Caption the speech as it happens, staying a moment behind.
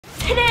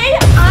Today,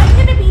 I'm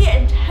gonna be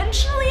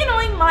intentionally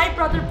annoying my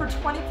brother for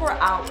 24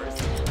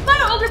 hours.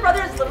 My older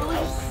brother is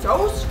literally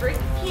so strict,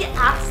 he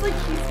acts like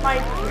he's my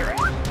parent,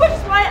 which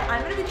is why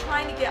I'm gonna be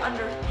trying to get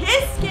under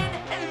his skin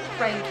and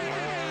prank him.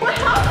 What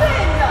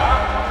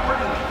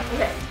happened?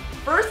 Okay,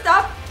 first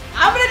up,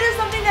 I'm gonna do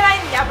something that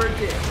I never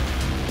do.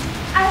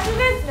 As you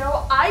guys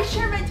know, I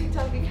share my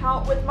TikTok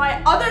account with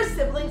my other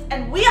siblings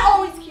and we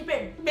always keep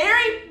it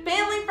very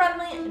family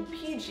friendly and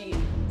PG.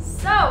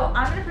 So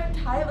I'm gonna prank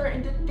Tyler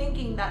into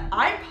thinking that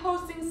I'm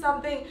posting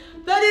something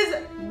that is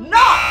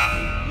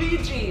not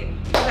PG.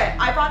 Okay,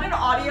 I found an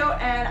audio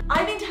and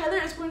I think Tyler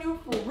is going to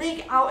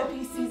freak out if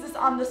he sees this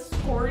on the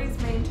Skorys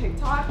main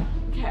TikTok.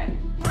 Okay.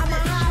 I'm a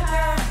hot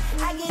girl.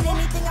 I get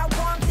anything I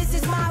want. This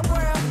is my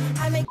world.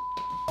 I make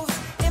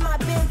in my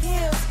big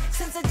heels.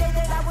 Since the day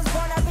that I was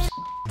born, I've been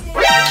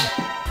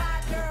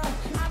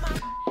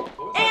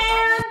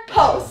and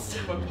post.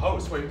 But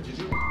post? Wait, did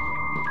you?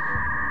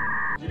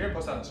 You didn't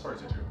post that on the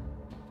stories, did you?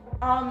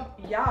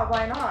 Yeah,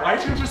 why not? Why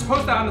didn't you just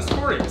post that on the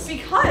stories?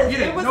 Because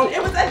it was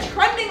a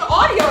trending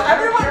audio.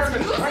 Everyone's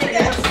using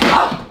it.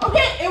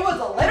 Okay, it was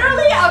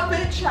literally a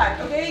big check.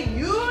 Okay,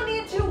 you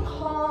need to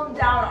calm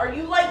down. Are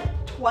you like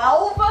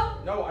 12?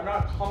 No, I'm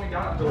not calming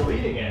down. I'm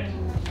deleting it.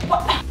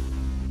 What?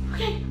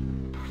 Okay,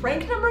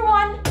 prank number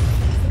 1,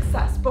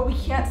 success. But we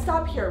can't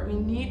stop here. We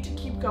need to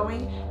keep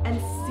going and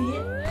see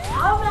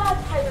how bad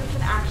Tyler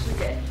can actually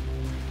get.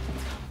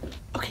 Let's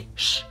go. Okay,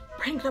 shh.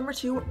 Prank number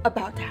 2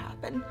 about to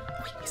happen.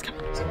 Okay, he's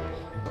coming. So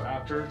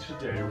after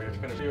today, we have to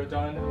get a video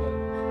done.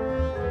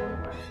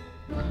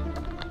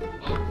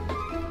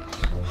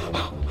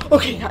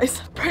 Okay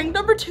guys, prank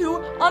number 2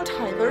 on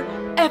Tyler.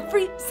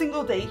 Every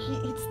single day he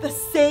eats the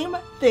same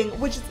thing,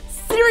 which is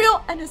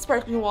cereal and his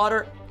sparkling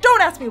water.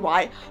 Don't ask me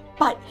why,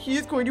 but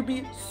he's going to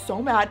be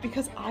so mad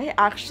because I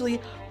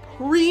actually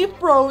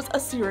pre-froze a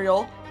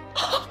cereal.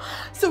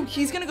 So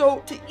he's gonna go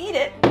to eat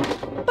it,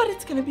 but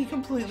it's gonna be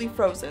completely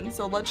frozen.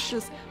 So let's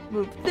just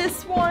move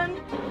this one,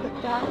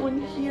 put that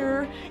one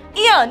here,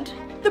 and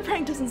the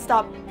prank doesn't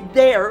stop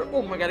there.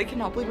 Oh my god, I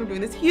cannot believe I'm doing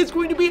this. He is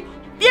going to be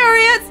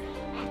furious.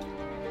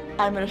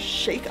 I'm gonna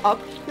shake up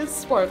his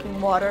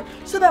sparkling water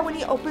so that when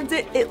he opens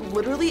it, it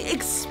literally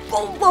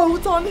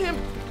explodes on him.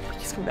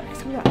 He's coming back,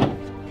 he's coming back.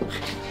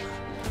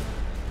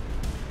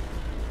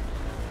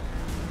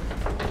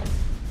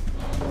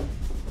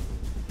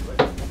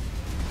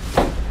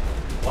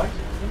 What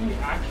in the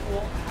actual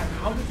heck?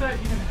 How does that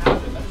even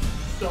happen? That is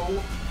so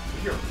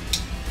weird.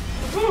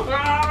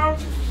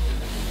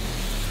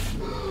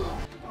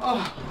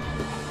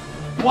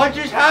 What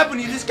just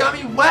happened? You just got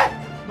me wet.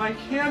 My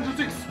can just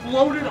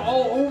exploded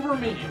all over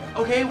me.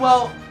 Okay,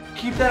 well,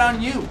 keep that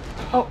on you.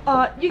 Oh,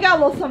 you got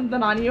a little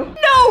something on you.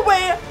 No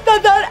way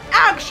that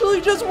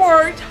actually just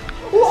worked.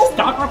 Whoa.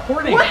 Stop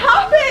recording. What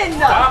happened?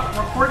 Stop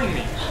recording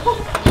me.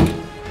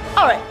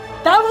 All right,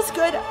 that was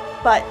good,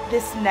 but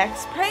this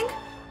next prank,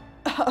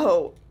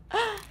 oh,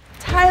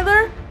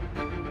 Tyler,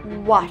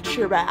 watch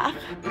your back.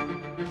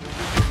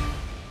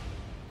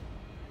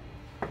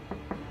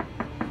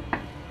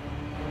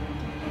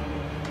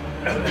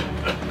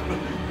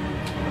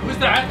 Who's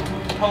that?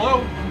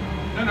 Hello?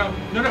 No.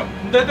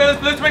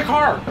 That's my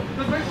car.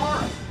 That's my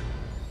car.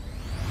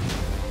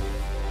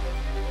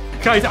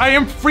 Guys, I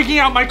am freaking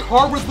out. My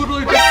car was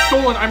literally just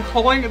stolen. I'm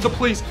calling the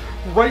police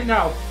right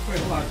now. Wait,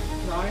 hold on.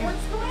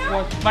 What's going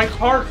on? My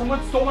car.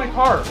 Someone stole my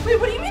car. Wait,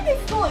 what do you mean they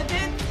stole it?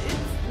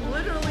 It's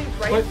literally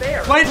right What?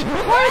 there. What? The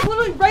car is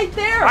literally right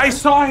there. I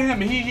saw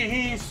him.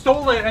 He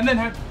stole it and then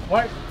had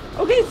what?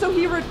 Okay, so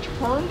he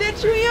returned it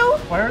to you?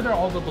 Why are there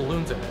all the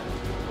balloons in it?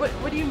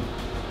 What do you?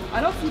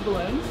 I don't see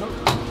balloons.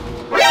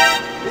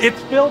 It's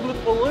filled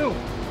with balloons.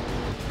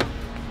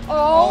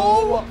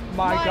 Oh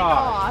my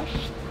gosh.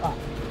 gosh.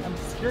 I'm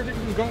scared to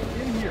even go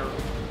in here.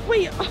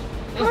 Wait,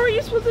 how are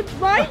you supposed to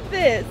drive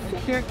this? I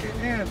can't get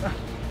in.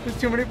 There's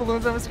too many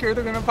balloons. I'm scared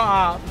they're gonna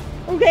pop.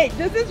 Okay,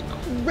 this is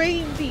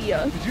crazy.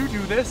 Did you do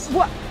this?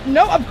 What?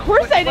 No, of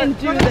course I didn't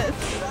do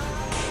this.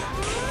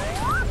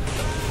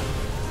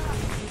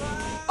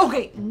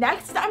 Okay,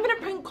 next I'm gonna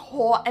prank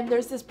Cole, and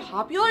there's this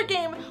popular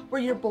game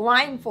where you're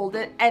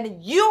blindfolded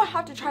and you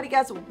have to try to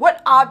guess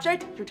what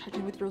object you're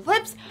touching with your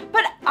lips,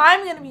 but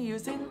I'm gonna be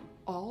using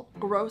all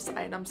gross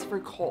items for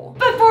Cole.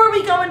 Before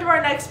we go into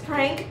our next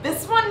prank,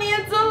 this one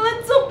needs a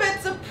little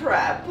bit of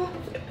prep.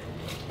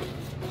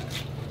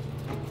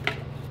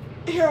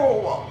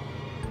 Ew.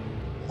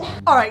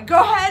 All right, go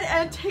ahead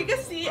and take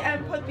a seat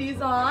and put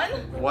these on.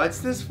 What's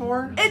this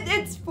for?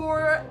 It's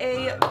for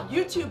a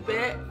YouTube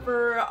bit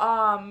for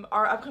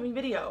our upcoming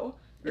video.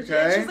 It's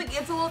Okay. just like,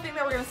 it's a little thing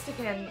that we're gonna stick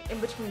in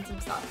between some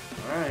stuff.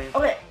 All right.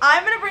 Okay,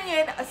 I'm gonna bring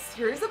in a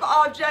series of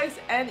objects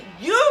and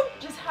you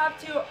just have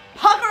to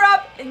pucker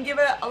up and give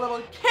it a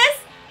little kiss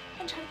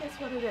and try to guess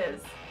what it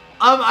is.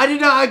 I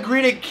did not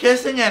agree to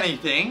kissing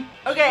anything.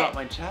 Okay. Not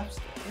my chapstick.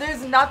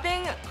 There's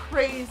nothing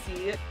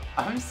crazy.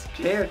 I'm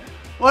scared.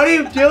 What are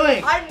you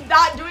doing? I'm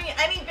not doing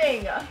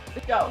anything.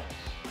 Go.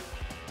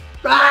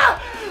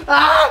 Ah!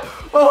 Ah!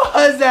 What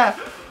was that?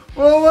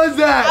 What was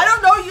that? I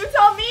don't know, you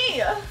tell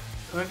me.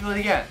 Let me feel it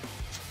again.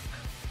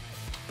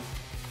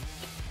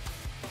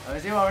 Let me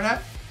see one more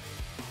time.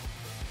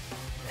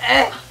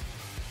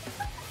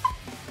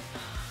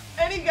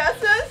 Any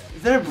guesses?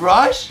 Is that a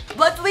brush?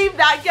 Let's leave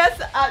that guess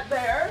at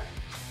there.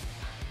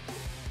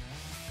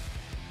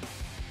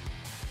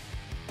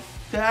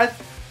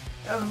 That's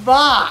a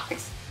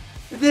box.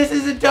 This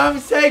is a dumb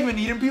segment.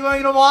 Eden. People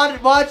aren't gonna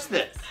watch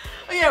this.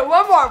 Okay,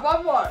 one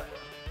more.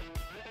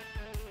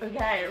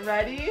 Okay,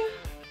 ready?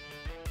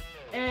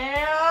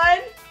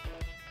 And...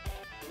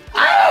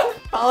 Oh,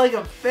 like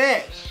a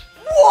fish.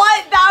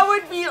 What? That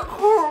would be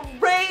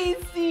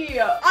crazy.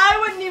 I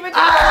wouldn't even...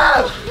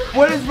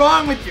 What is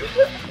wrong with you?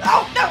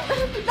 No.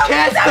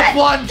 Catch the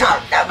plunger.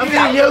 I'm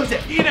gonna use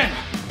it. Eden!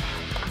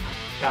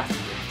 That's it.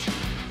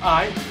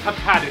 I have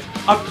had it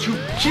up to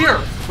here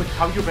with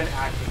how you've been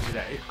acting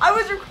today. I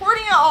was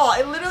recording it all.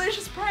 I literally was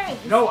just praying.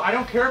 No, I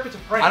don't care if it's a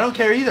prank. I don't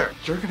care either.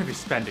 You're gonna be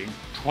spending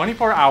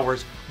 24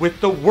 hours with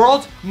the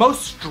world's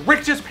most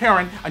strictest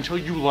parent until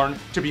you learn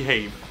to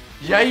behave.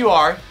 Yeah, you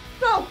are.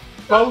 No.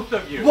 Both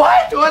of you.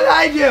 What? What did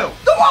I do?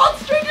 The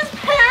world's strictest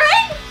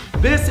parent?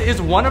 This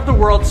is one of the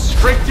world's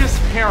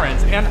strictest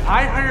parents, and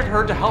I hired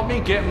her to help me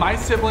get my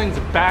siblings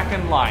back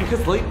in line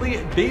because lately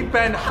they've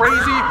been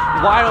crazy,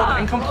 wild,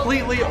 and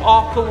completely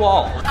off the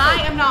wall.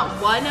 I am not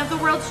one of the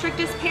world's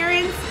strictest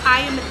parents.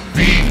 I am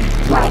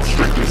The world's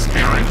strictest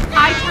parent.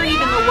 I turn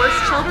even the worst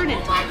children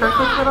into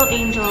perfect little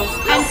angels.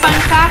 And fun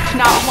fact,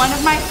 not one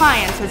of my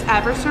clients has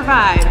ever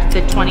survived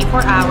the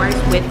 24 hours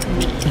with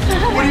me.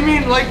 What do you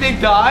mean, like they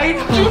died?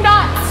 Do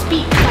not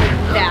speak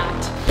like that.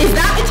 Is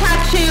that a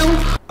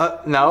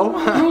tattoo? No.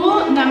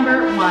 Rule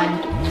number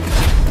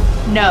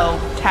 1. No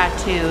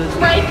tattoos.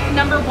 Break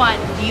number 1.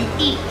 You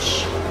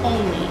each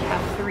only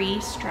have 3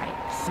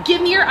 strikes.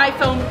 Give me your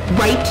iPhone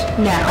right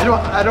now.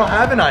 I don't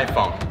have an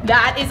iPhone.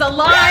 That is a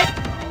lie.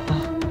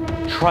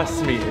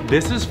 Trust me,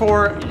 this is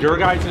for your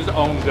guys'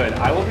 own good.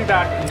 I will be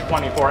back in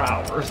 24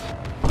 hours.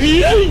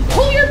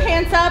 Pull your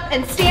pants up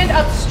and stand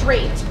up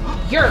straight.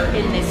 You're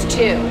in this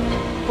too.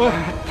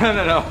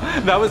 No.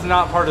 That was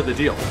not part of the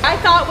deal. I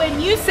thought when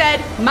you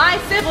said my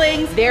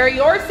siblings, they're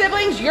your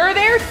siblings, you're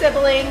their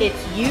sibling,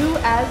 it's you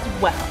as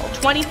well.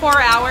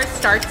 24 hours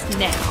starts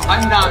now.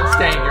 I'm not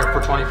staying here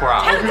for 24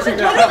 hours.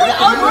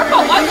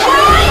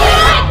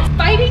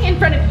 Fighting in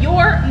front of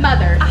your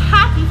mother. A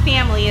happy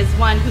family is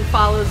one who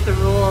follows the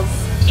rules.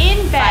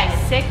 In bed by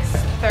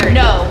 6:30.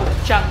 No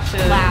junk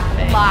food.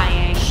 Laughing.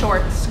 Lying.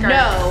 Short skirts.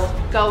 No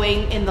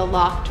going in the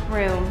locked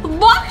room.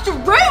 Locked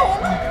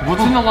room?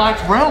 What's in the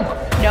locked room?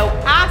 No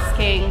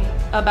asking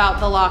about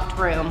the locked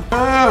room.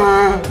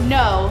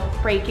 No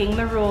breaking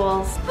the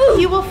rules.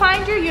 You will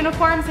find your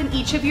uniforms in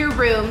each of your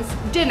rooms.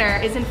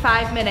 Dinner is in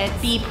 5 minutes.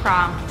 Be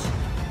prompt.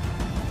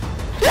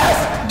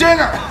 Yes!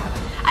 Dinner!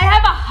 I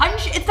have a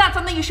hunch it's not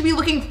something you should be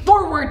looking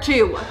forward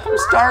to. I'm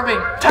starving.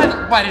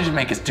 Tyler, why did you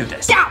make us do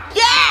this? Yeah!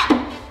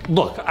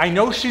 Look, I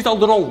know she's a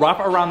little rough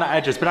around the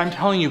edges, but I'm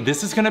telling you,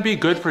 this is gonna be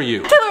good for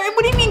you. Taylor,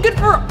 what do you mean good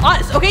for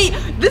us, okay?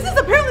 This is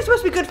apparently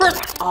supposed to be good for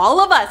all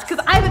of us, because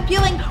I have a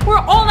feeling we're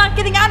all not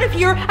getting out of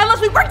here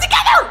unless we work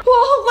together!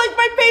 Well, like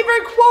my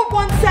favorite quote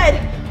once said,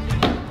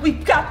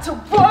 we've got to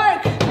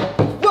work.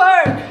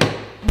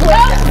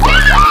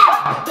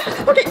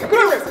 Okay, go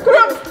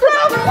down.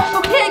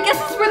 Okay, I guess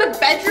this is where the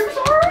bedrooms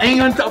are?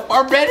 Hang on top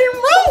our bed and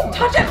room!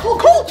 Touch it,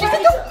 Cole, just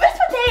like don't mess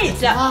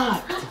with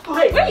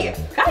it! Wait,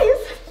 guys.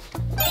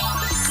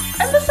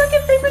 I'm the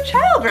second favorite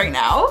child right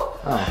now.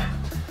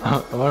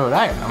 What would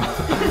I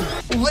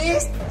am?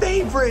 Least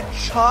favorite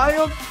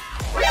child?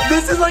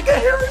 This is like a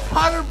Harry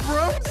Potter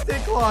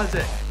broomstick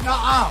closet.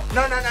 No.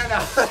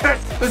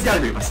 This gotta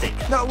be a mistake.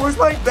 No, where's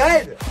my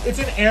bed? It's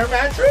an air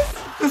mattress?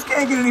 This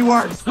can't get any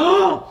worse.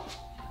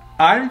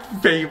 I'm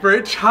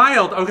favorite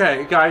child.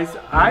 Okay, guys,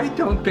 I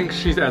don't think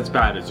she's as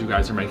bad as you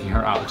guys are making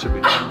her out to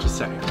be. I'm just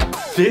saying.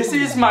 This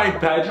is my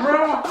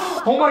bedroom?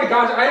 Oh my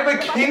gosh, I have a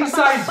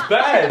king-size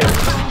bed.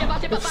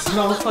 It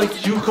smells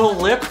like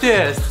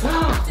eucalyptus.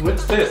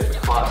 What's this? The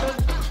closet?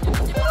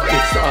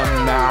 It's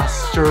a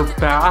master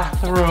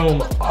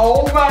bathroom.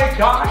 Oh my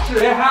gosh,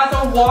 it has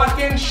a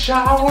walk-in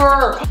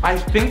shower. I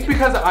think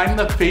because I'm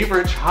the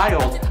favorite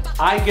child,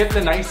 I get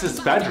the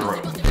nicest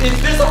bedroom.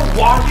 Is this a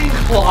walk-in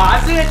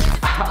closet?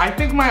 I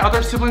think my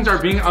other siblings are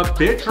being a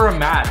bit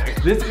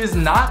dramatic. This is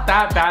not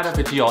that bad of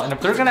a deal. And if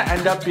they're gonna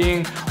end up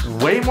being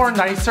way more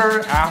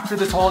nicer after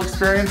this whole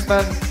experience,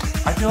 then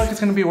I feel like it's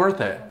gonna be worth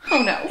it.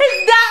 Oh no.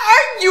 Is that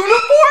our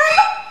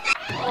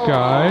uniform?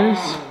 Guys?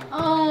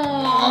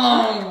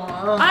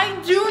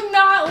 I do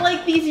not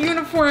like these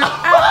uniforms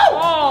at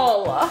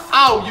all.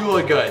 Oh, you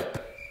look good.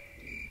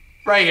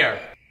 Right here.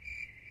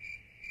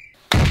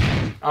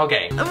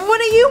 Okay.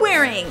 What are you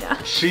wearing?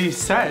 She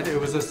said it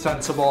was a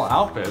sensible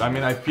outfit. I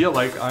mean, I feel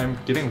like I'm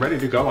getting ready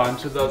to go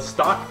onto the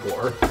stock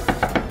floor.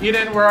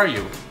 Eden, where are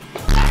you?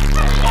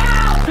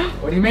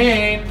 What do you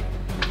mean?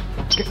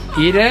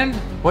 Eden?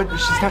 What?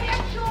 She's not.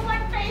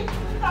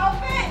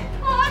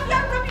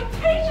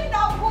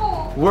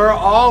 We're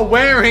all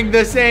wearing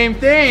the same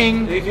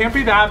thing. It can't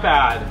be that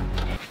bad.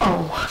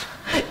 Oh,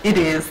 it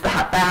is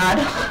that bad.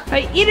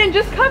 Hey, Eden,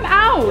 just come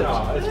out.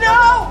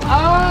 No!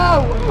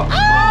 Oh!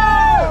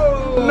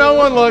 No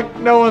one look,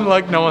 no one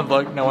look, no one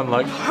look, no one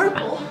look.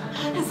 Purple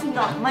is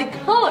not my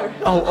color.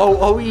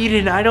 Oh,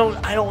 Eden, I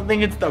don't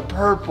think it's the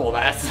purple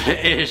that's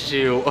the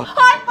issue.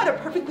 I had a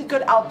perfectly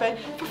good outfit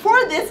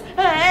before this,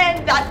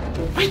 and that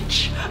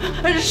witch,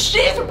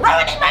 she's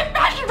ruining my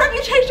fashion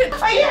reputation.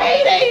 I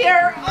hate it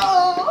here.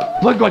 Oh.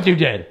 Look what you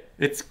did.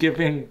 It's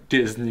giving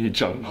Disney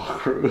Jungle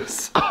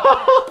Cruise.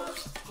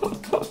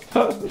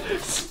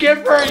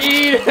 Skipper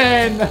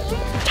Eden.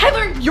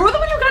 Tyler, you're the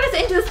one who got us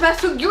into this mess,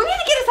 so you need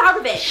to get us out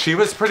of it. She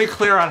was pretty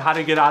clear on how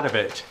to get out of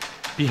it.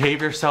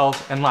 Behave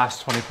yourself and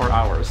last 24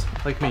 hours,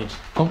 like me.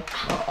 Like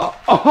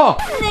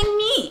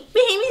me.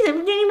 Behave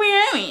yourself 24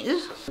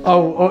 hours.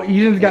 Oh,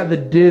 Eden's got the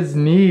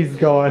Disney's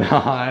going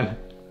on.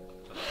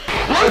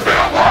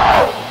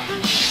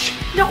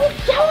 No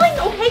yelling,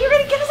 okay? You're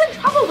gonna get us in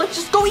trouble. Let's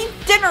just go eat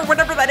dinner,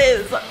 whatever that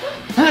is.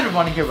 I don't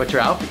want to hear about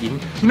your outfit, Eden.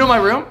 You know my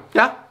room?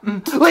 Yeah?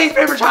 Least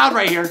favorite child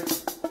right here.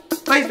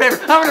 Least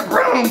favorite. I'm in a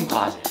broom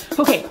closet.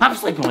 Okay. I'm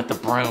sleeping with the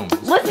brooms.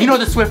 Listen. You know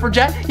the Swiffer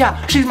Jet?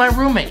 Yeah, she's my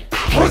roommate.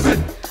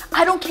 Listen.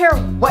 I don't care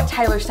what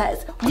Tyler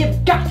says. We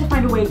have got to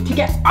find a way to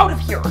get out of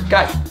here.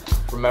 Guys,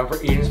 remember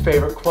Eden's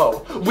favorite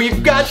quote.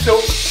 We've got to...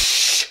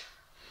 Shh.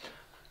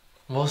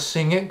 We'll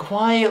sing it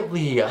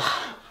quietly.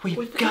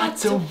 We've got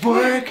to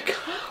work.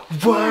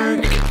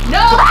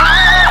 No!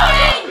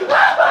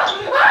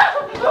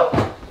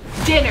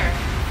 Dinner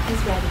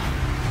is ready.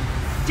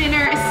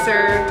 Dinner is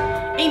served.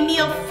 A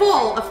meal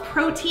full of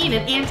protein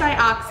and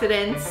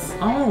antioxidants.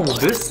 Oh,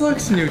 this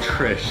looks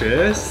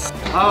nutritious.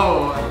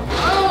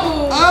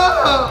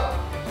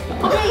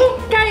 Okay,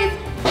 guys,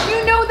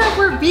 you know that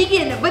we're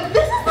vegan, but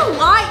this is a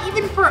lie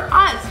even for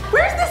us.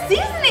 Where's the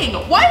seasoning?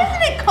 Why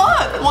doesn't it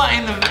cook? What,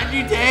 in the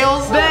Veggie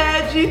Tales?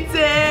 Veggie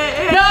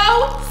Tales.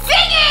 No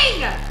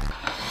singing!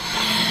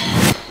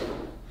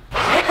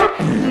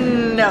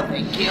 No,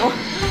 thank you.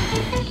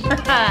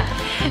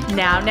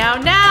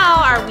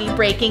 Now, are we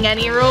breaking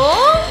any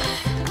rules?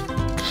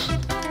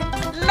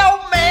 No,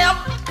 ma'am.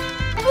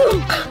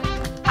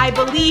 I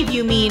believe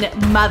you mean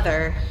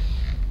mother.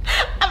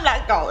 I'm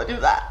not gonna do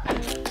that.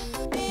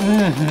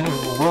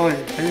 Really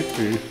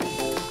tasty.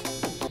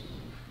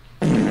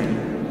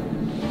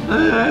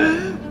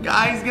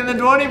 Guys, can the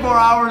 24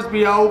 hours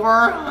be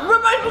over? What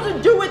am I supposed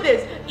to do with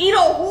this? Eat a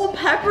whole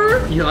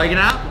pepper? You like it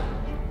now?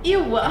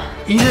 Ew.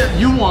 Eat it,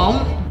 you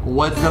won't.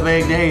 What's the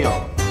big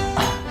deal?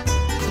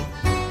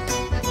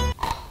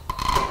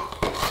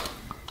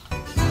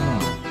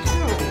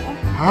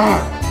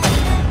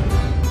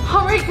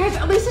 All right, guys,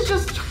 at least it's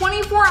just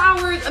 24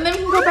 hours and then we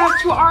can go back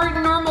to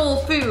our normal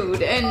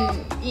food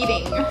and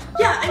eating.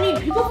 Yeah, I mean,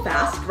 people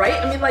fast, right?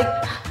 I mean, like,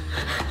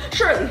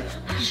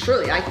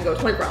 surely I can go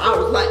 24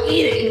 hours without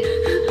eating.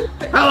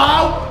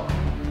 Hello?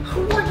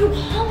 Who are you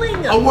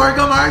calling? A work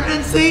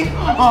emergency?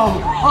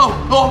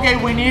 Oh, okay,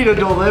 we need to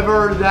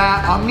deliver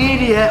that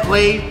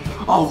immediately.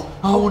 Oh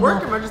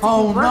work no. emergency,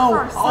 Oh we work no. for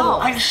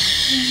ourselves.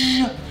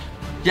 Shh.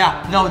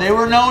 Yeah, no, they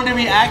were known to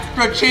be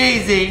extra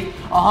cheesy.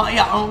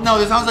 Yeah, oh no,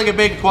 this sounds like a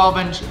big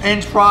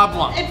 12-inch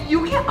problem. If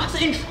you get us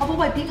in trouble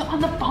by being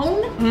on the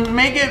phone?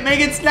 Make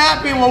it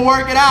snappy, we'll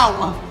work it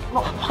out.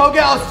 Okay,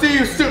 I'll see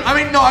you soon. I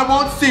mean, no, I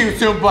won't see you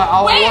soon, but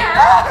I'll...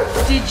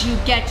 Where did you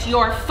get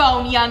your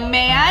phone, young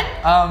man?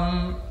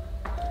 I'm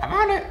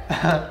on it.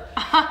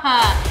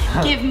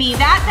 Give me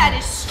that. That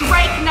is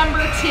strike number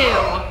 2.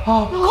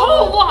 Oh,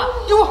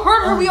 you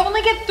heard her. We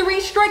only get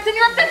 3 strikes and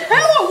you're up to 2.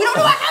 We don't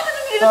know what happens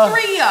if you get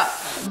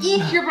a 3.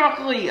 Eat your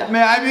broccoli.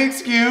 May I be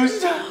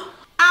excused?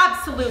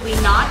 Absolutely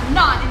not.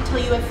 Not until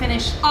you have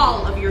finished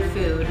all of your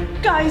food.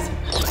 Guys,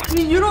 I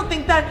mean, you don't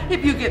think that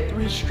if you get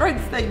 3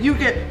 strikes that you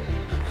get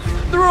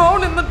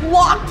thrown in the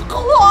locked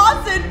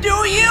closet,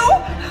 do you?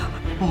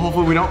 Well,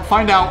 hopefully we don't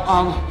find out.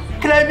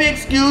 Can I be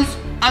excused?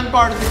 I'm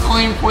part of the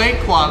Clean Plate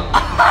Club.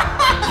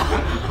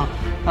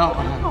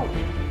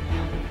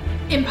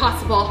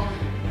 Impossible.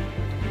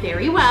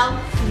 Very well.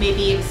 You may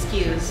be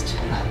excused.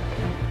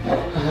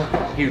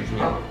 Excuse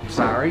me.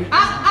 Sorry.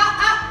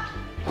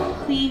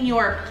 Clean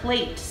your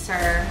plate,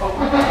 sir.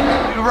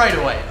 Right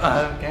away.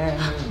 Okay.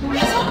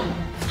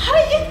 How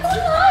did it go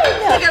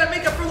live? You gotta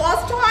make up for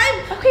lost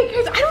time. Okay,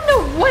 guys, I don't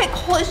know what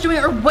Cole is doing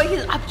or what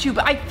he's up to,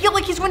 but I feel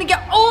like he's going to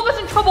get all of us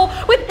in trouble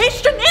with his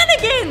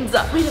shenanigans.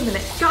 Wait a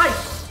minute, guys.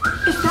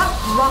 Is that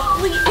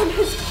broccoli in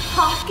his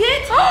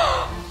pocket?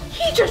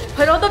 He just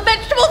put all the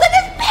vegetables in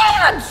his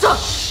pants!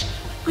 Shh!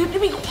 We have to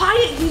be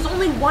quiet. He's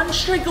only 1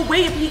 strike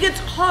away. If he gets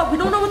caught, we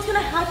don't know what's gonna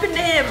happen to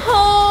him.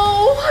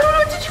 Oh, I don't know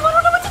what to do. I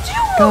don't know what to do.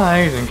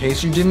 Guys, in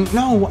case you didn't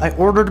know, I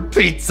ordered a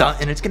pizza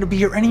and it's gonna be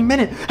here any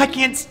minute. I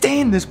can't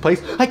stand this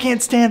place. I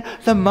can't stand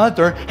the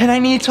mother and I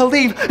need to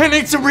leave. I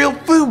need some real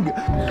food.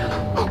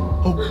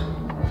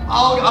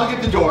 I'll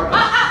get the door.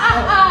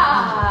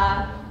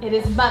 It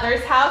is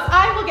Mother's house.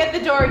 I will get the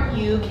door.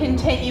 You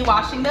continue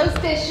washing those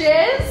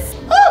dishes.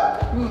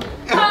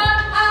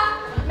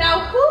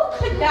 Now who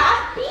could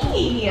that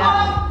be?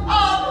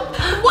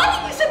 Why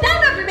didn't you sit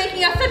down after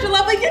making us such a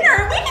lovely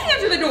dinner? We can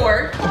answer the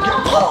door.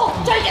 Paul,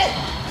 take it.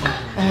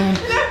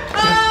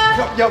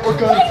 Yeah, we're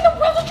good. Hey, the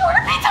brother's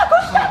ordered pizza. Go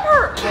stop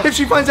her. If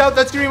she finds out,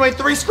 that's gonna be my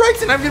 3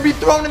 strikes and I'm gonna be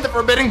thrown in the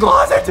forbidden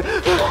closet.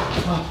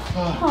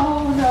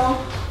 Oh no.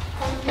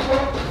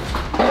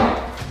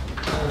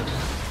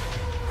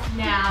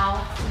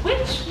 Now,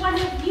 which one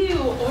of you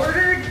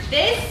ordered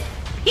this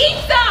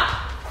pizza?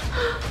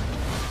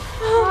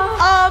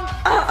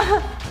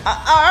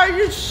 Are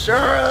you sure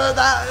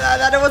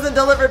that it wasn't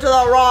delivered to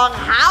the wrong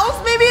house?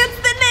 Maybe it's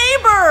the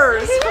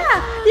neighbors.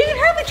 Yeah, you can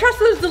hardly trust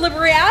those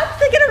delivery apps.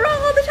 They get it wrong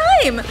all the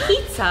time.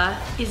 Pizza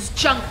is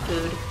junk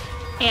food,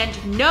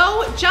 and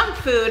no junk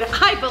food,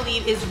 I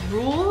believe, is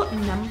rule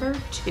number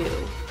 2.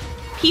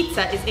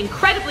 Pizza is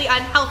incredibly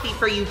unhealthy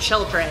for you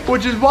children.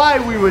 Which is why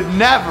we would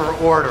never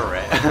order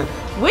it.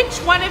 Which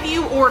one of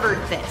you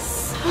ordered this?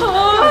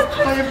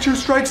 I have 2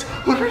 strikes.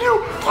 What do we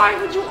do? Why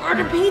would you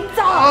order pizza?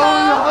 Oh,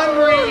 I'm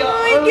hungry. Oh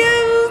my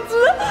goodness.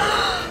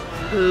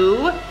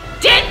 Who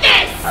did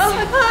this?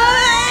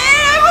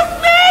 It was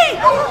me!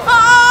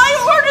 I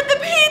ordered the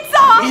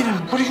pizza! Eden,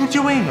 what are you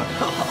doing?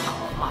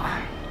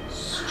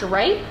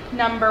 Strike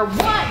number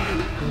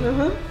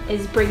 1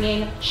 is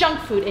bringing junk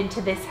food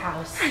into this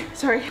house.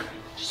 Sorry.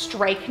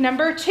 Strike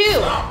number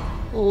 2,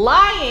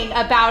 lying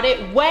about it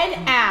when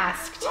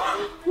asked.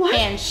 What?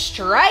 And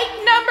strike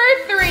number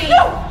 3,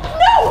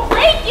 No!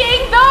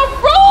 breaking the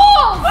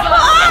rules!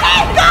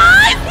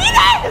 Guys!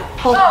 Eden!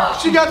 Oh,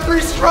 she got 3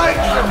 strikes.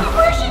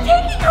 Where's she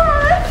taking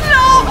her?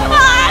 No!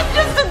 I'm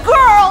just a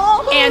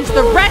girl! And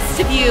the rest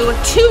of you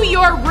to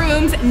your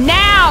rooms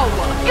now!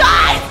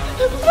 Guys!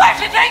 Where's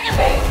she taking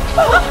me?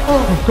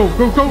 Go.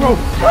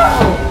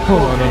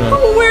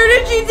 Oh, Where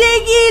did she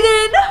take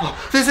Eden?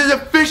 This is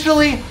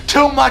officially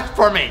too much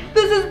for me.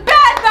 This is bad.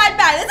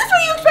 Is this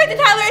what you expected,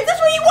 Tyler? Is this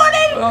what you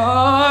wanted?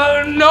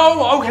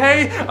 no,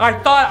 okay. I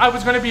thought I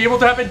was gonna be able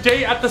to have a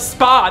date at the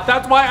spa.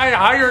 That's why I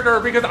hired her,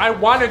 because I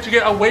wanted to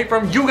get away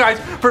from you guys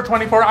for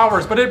 24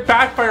 hours, but it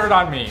backfired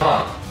on me.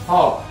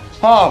 Oh.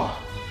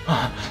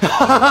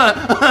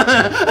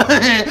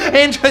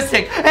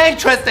 Interesting.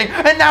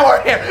 And now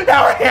we're here,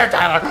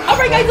 Tyler. All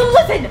right, guys,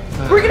 listen.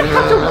 We're gonna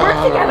have to work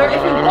together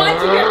if we want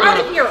to get out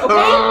of here,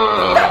 okay?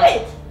 Stop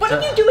it! What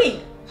are you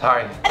doing?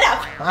 Sorry.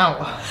 Enough.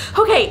 Ow.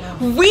 Okay,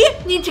 we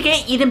need to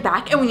get Eden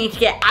back and we need to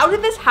get out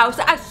of this house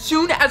as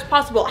soon as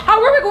possible.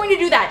 How are we going to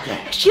do that?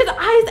 She has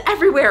eyes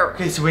everywhere.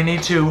 Okay, so we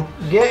need to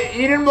get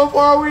Eden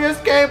before we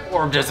escape,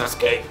 or just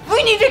escape.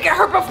 We need to get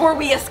her before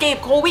we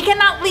escape, Cole. We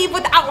cannot leave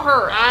without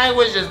her. I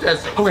was just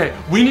testing. Okay,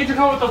 we need to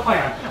come up with a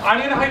plan.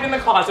 I need to hide in the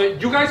closet.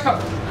 You guys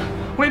come.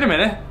 Wait a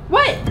minute.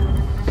 What?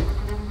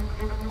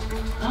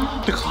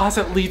 The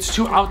closet leads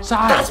to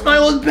outside. That's my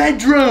old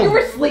bedroom. You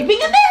were sleeping in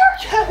there?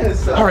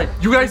 Yes. All right,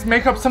 you guys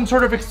make up some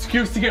sort of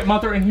excuse to get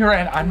Mother in here,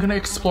 and I'm gonna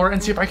explore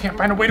and see if I can't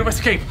find a way to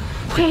escape.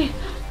 Okay.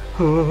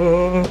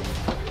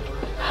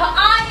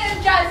 I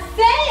am just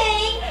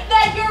saying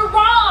that you're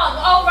wrong,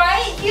 all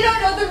right? You don't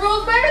know the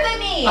rules better than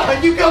me.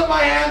 You killed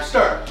my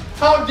hamster.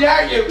 How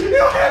dare you?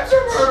 You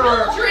hamster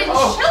murderer.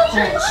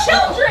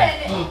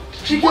 Children!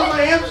 She killed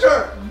my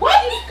hamster.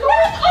 What is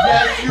going on?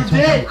 Yes, you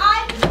did.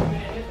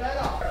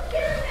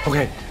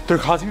 Okay, they're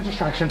causing a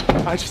distraction.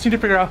 I just need to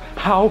figure out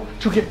how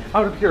to get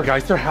out of here.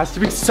 Guys, there has to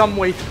be some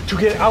way to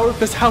get out of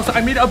this house.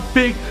 I made a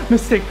big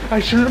mistake. I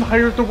shouldn't have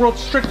hired the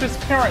world's strictest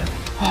parent.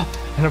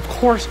 And of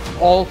course,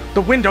 all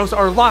the windows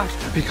are locked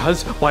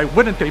because why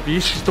wouldn't they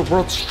be? She's the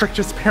world's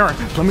strictest parent.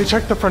 Let me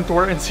check the front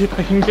door and see if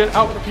I can get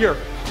out of here.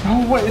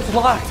 No, it's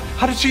locked.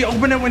 How did she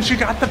open it when she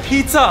got the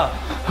pizza?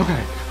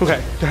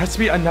 Okay, there has to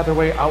be another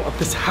way out of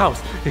this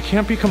house. It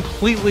can't be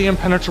completely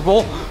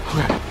impenetrable.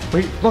 Okay,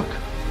 wait, look.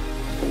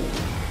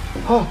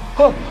 Oh,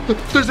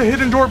 there's a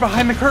hidden door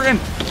behind the curtain.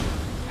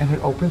 And it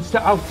opens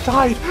to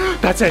outside.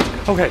 That's it.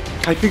 Okay,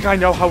 I think I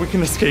know how we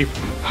can escape.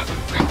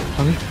 Okay,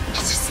 let me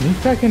just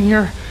sneak back in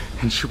here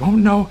and she won't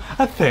know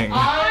a thing.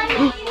 That's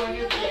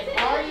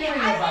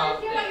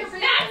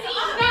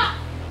enough!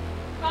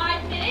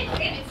 5 minutes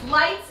and it's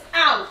lights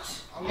out.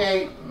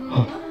 Okay.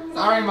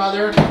 Sorry,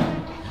 Mother.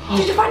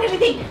 Did you find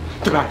anything?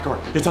 The back door.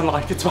 It's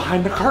unlocked. It's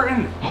behind the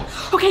curtain.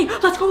 Okay,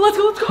 let's go.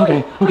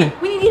 Okay.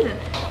 We need Eden.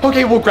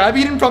 Okay, we'll grab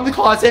Eden from the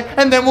closet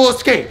and then we'll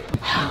escape.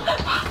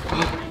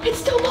 It's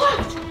still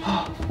locked.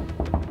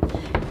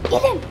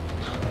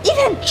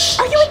 Eden,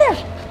 are you in there?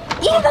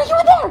 Eden, are you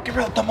in there?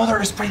 Gabriel, the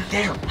mother is right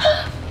there.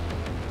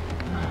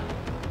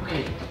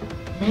 Okay,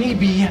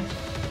 maybe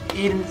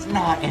Eden's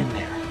not in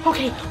there.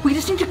 Okay, we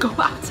just need to go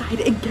outside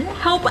and get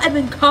help and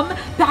then come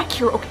back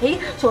here, okay?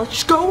 So let's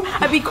just go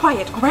and be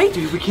quiet, all right?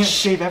 Dude, we can't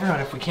save everyone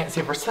if we can't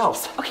save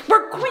ourselves. Okay,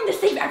 we're going to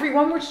save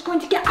everyone. We're just going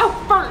to get out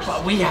first.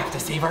 But we have to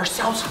save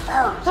ourselves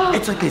first.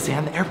 It's like they say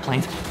on the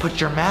airplanes,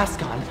 put your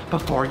mask on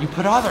before you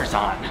put others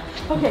on.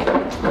 Okay.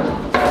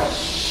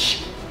 Shh.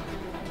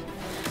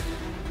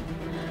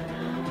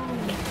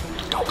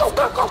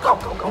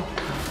 Go.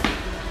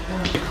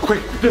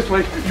 Quick, this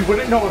way. You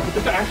wouldn't know it, but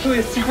there's actually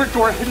a secret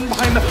door hidden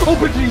behind the. Oh,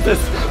 but Jesus!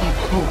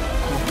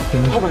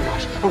 Oh my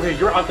gosh. Okay,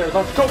 you're out there.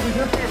 Let's go. No.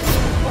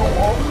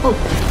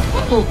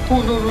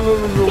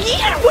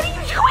 Eden, what are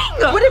you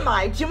doing? What am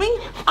I doing?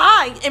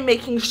 I am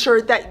making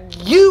sure that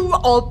you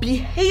all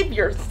behave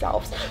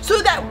yourselves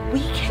so that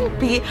we can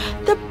be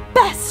the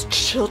best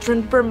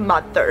children for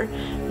Mother.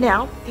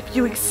 Now, if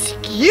you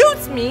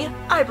excuse me,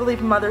 I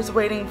believe Mother's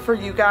waiting for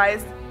you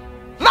guys.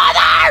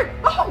 Mother!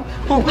 Oh,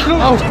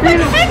 Hey,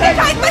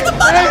 like a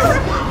mother!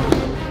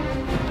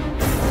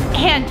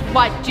 And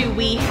what do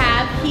we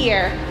have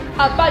here?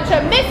 A bunch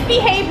of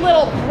misbehaved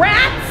little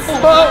brats?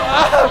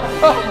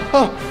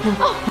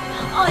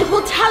 I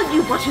will tell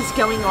you what is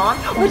going on.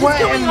 What is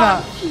going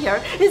on here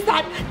is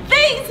that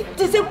these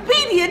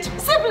disobedient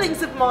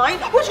siblings of mine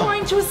were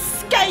trying to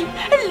escape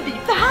and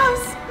leave the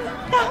house.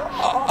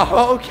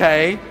 Now,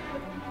 Okay.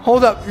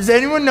 Hold up. Is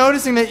anyone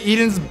noticing that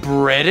Eden's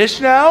British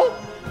now?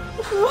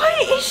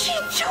 what is she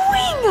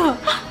doing?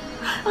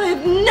 I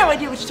have no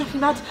idea what you're talking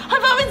about.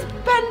 I've always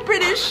been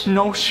British.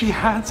 No, she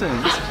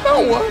hasn't.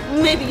 No,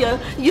 maybe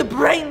your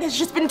brain has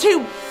just been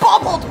too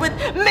bubbled with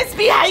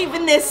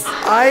misbehavingness.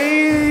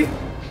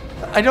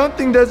 I don't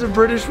think that's a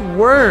British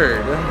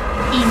word.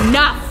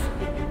 Enough!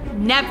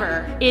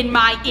 Never in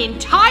my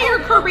entire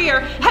career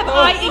have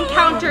I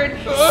encountered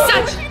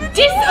such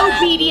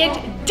disobedient,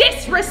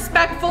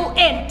 disrespectful,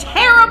 and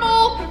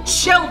terrible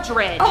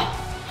children.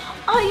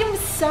 I am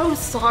so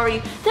sorry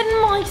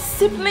that my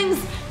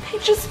siblings, they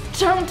just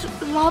don't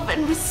love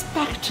and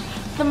respect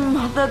the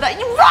mother that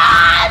you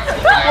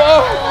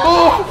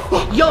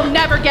run! You'll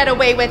never get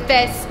away with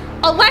this.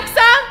 Alexa,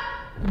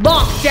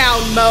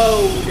 lockdown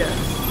mode.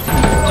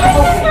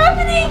 What is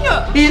happening?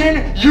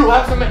 Eden, you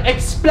have some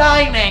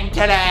explaining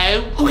to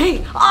do.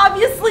 Okay,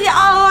 obviously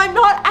I'm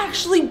not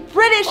actually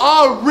British.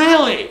 Oh,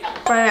 really?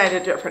 But I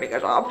did do a pretty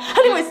good job.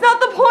 Anyways, not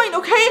the point,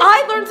 okay?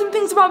 I learned some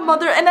things about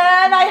Mother and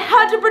then I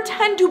had to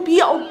pretend to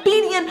be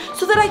obedient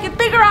so that I could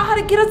figure out how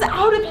to get us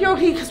out of here,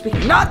 okay? Because we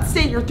cannot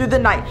stay here through the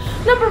night.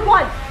 Number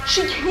 1,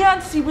 she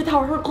can't see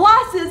without her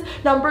glasses.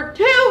 Number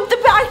 2, the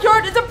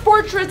backyard is a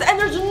fortress and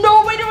there's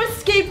no way to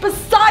escape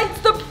besides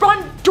the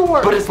front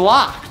door. But it's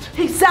locked.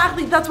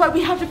 Exactly, that's why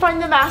we have to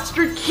find the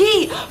master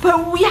key.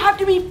 But we have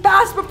to be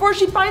fast before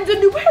she finds a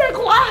new pair of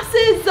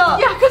glasses.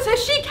 Yeah, because if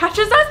she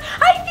catches us,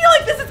 I feel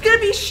like this is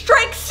gonna be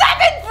strike 7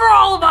 for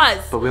all of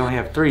us. But we only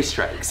have 3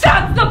 strikes.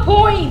 That's the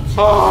point.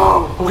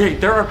 Oh, okay,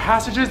 there are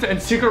passages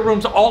and secret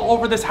rooms all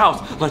over this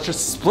house. Let's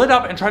just split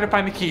up and try to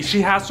find the key.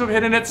 She has to have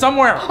hidden it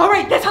somewhere. All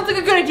right, that sounds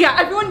like a good idea.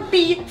 Everyone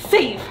be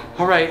safe.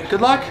 All right,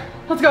 good luck.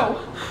 Let's go.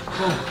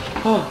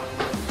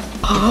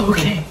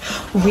 Okay,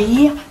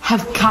 we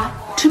have got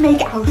to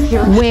make out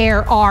here.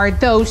 Where are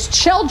those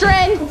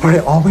children? All right,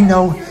 all we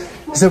know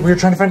is that we were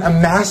trying to find a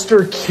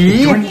master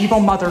key. You're an evil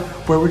mother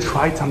where we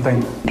tried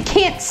something. I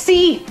can't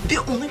see. The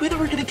only way that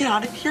we're gonna get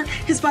out of here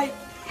is by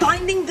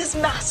finding this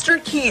master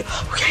key,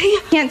 okay?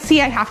 Can't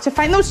see. I have to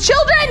find those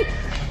children.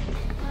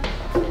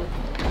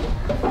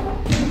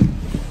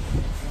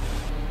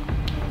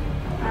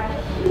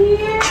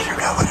 I don't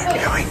know what I'm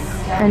doing.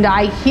 And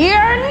I hear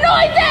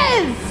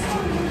noises.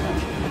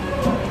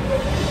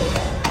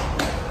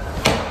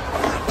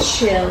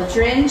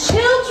 Children,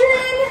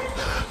 children.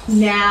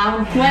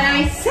 Now, when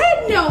I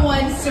said no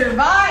one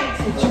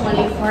survived the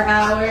 24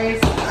 hours,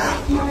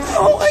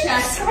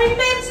 just meant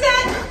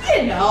that,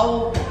 you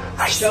know,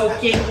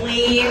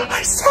 jokingly.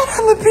 I sat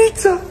on the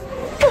pizza.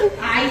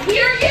 I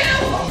hear you.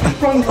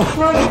 Run.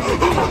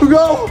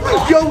 Go.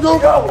 What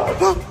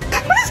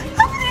is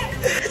happening?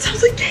 It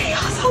sounds like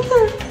chaos out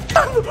there.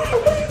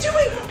 What are you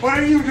doing? What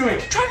are you doing?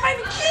 Trying to find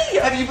the key.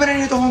 Have you been in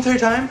here the whole entire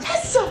time?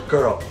 Yes.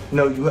 Girl,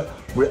 no,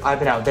 I've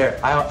been out there.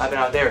 I've been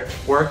out there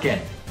working.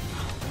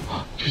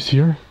 Did you see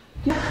her?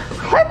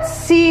 Let's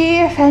see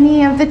if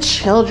any of the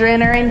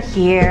children are in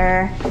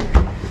here.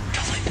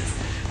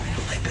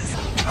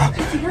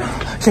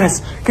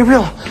 Yes,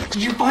 Gabriel,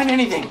 did you find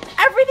anything?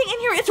 Everything in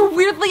here is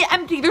weirdly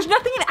empty. There's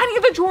nothing in any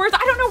of the drawers.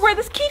 I don't know where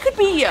this key could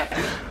be.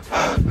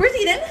 Where's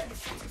Eden?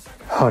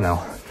 Oh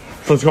no.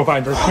 Let's go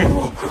find her. Quick.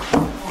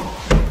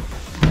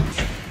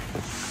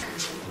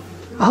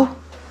 Oh,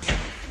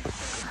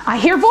 I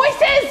hear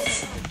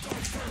voices.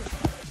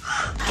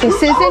 This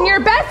is in your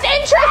best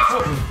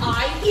interest.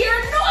 I hear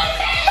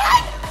noises.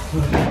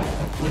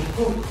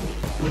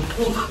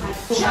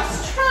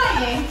 Just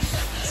trying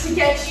to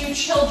get you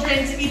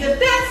children to be the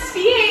best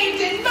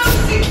behaved and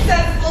most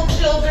successful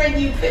children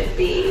you could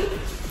be.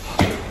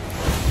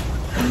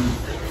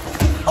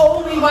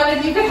 Only one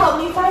of you can help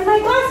me find my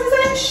glasses.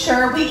 I'm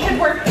sure we can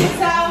work this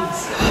out.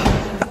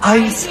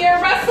 Ice. I hear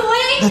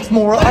rustling. That's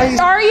more ice.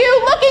 What are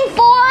you looking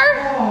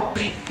for?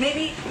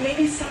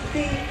 Maybe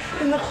something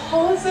in the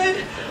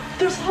closet.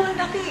 There's literally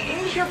nothing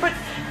in here but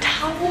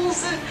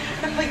towels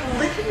and like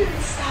linen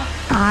and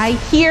stuff. I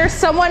hear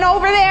someone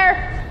over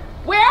there.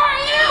 Where are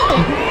you?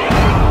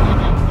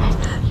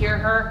 Hear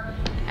her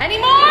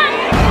anymore?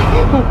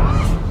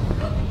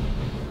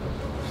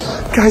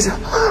 Guys,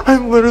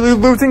 I'm literally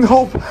losing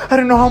hope. I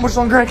don't know how much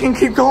longer I can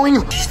keep going.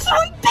 She's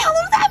throwing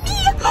pillows at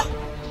me.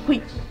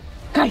 Wait,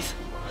 guys,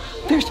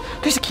 there's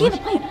a key in the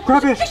plane.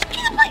 Grab it. There's a key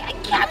in the plane.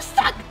 I'm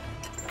stuck.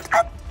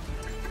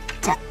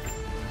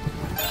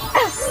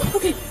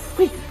 Okay,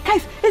 wait,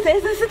 guys, is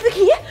this the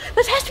key?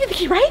 This has to be the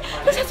key, right?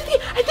 This has to be the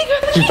key. I think I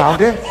have the key.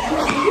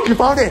 You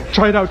found it?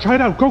 Try it out.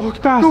 Go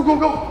fast.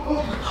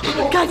 Go.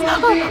 Guys,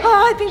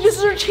 I think this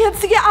is our chance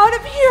to get out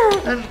of here.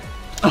 And,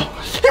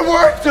 it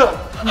worked!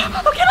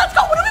 Okay, let's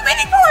go. What are we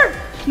waiting for?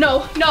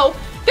 No, no,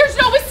 there's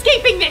no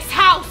escaping this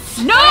house.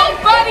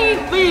 Nobody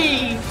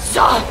leaves.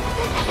 No.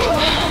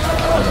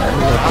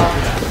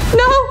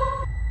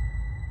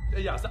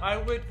 Yes, I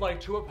would like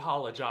to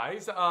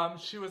apologize.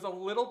 She was a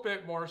little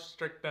bit more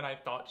strict than I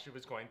thought she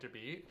was going to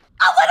be.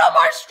 A little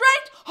more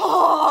strict?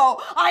 Oh,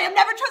 I am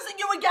never trusting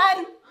you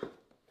again.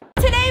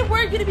 Today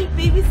we're gonna be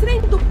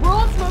babysitting the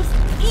world's most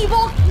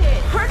evil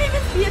kid. Her name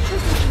is Beatrice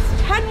and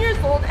she's 10 years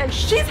old and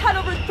she's had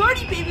over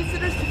 30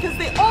 babysitters because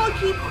they all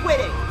keep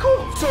quitting.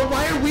 Cool. So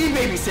why are we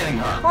babysitting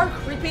her? Our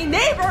creepy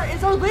neighbor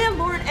is our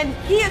landlord and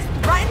he is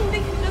threatening to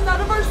kick us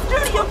out of our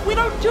studio if we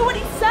don't do what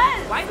he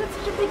says. Why is it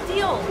such a big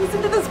deal?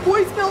 Listen to this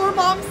voicemail her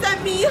mom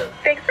sent me.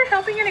 Thanks for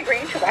helping and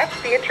agreeing to watch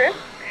Beatrice.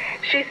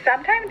 She's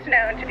sometimes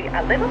known to be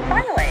a little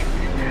violent.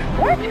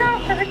 Watch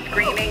out for her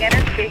screaming and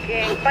her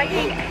kicking,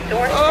 biting,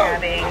 or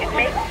stabbing.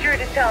 Make sure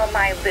to tell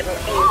my little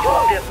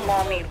angel that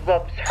Mommy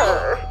loves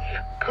her.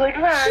 Good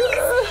luck.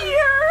 She's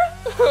here.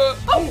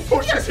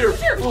 Oh, she's here.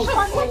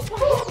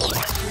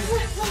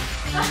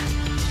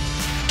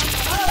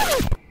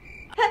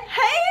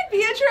 Hey,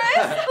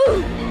 Beatrice.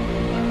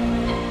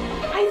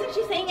 Why isn't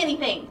she saying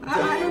anything?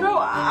 I don't know.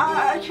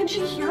 Can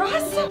she hear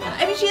us?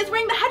 I mean, she is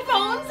wearing the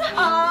headphones.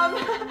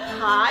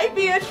 Hi,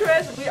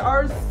 Beatrice. We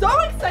are so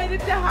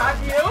excited to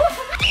have you.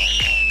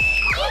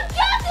 You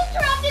just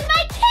interrupted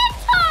my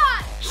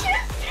TikTok!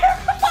 She's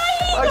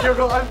terrifying.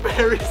 Girl, I'm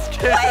very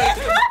scared. What is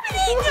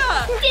happening?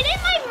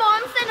 Didn't my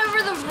mom send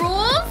over the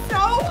rules?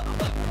 No.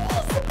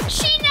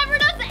 She never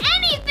does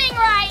anything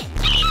right!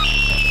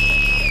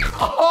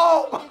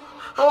 Oh!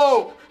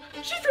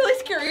 She's really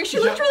scary. She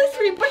looks really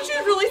sweet, but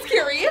she's really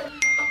scary.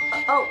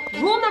 Oh,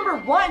 rule number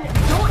 1,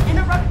 don't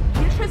interrupt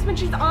Beatrice when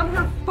she's on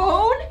her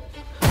phone.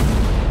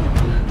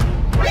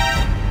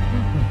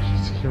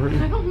 She's scary.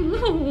 I don't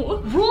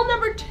know. Rule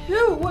number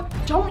 2,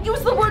 don't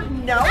use the word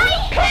no. I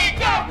hate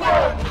that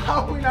word!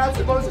 How are we not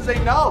supposed to say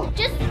no?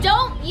 Just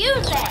don't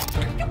use it!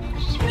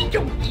 We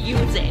don't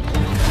use it.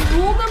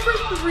 Rule number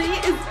 3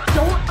 is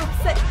don't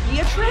upset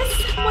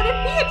Beatrice. What if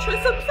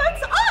Beatrice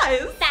upsets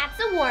us? That's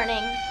a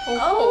warning.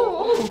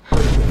 Oh.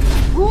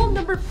 Rule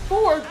number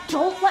 4,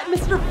 don't let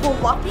Mr.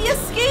 Fluffy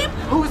escape.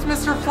 Who's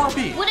Mr.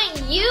 Fluffy?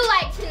 Wouldn't you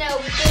like to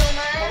know,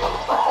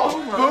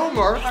 Boomer?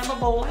 Boomer? I'm a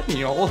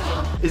millennial.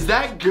 Is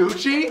that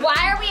Gucci?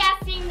 Why are we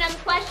asking them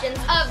questions?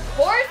 Of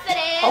course it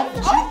is! Oh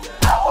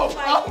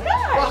my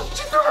God!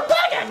 She threw her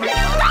bag at me!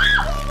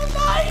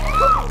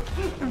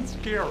 I'm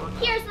scared.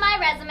 Here's my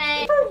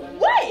resume.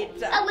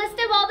 What? A list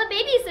of all the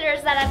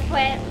babysitters that have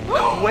quit.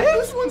 Wait,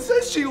 this one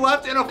says she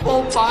left in a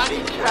full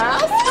body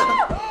cast?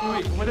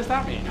 Wait, what does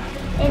that mean?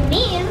 It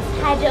means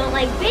I don't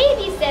like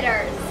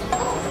babysitters.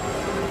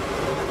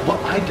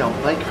 Well, I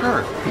don't like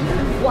her.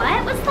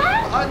 What was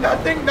that?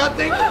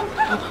 Nothing.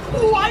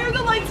 Why are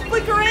the lights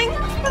flickering?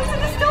 This person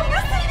is still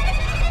missing.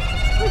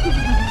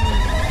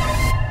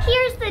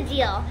 Here's the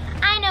deal.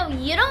 I know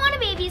you don't want to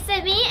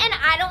babysit me, and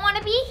I don't want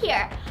to be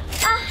here.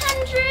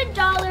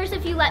 $100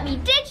 if you let me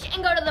ditch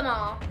and go to the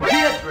mall.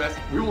 Beatrice,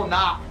 we will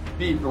not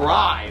be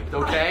bribed,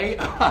 okay?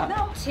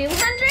 No.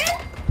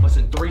 200?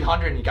 Listen,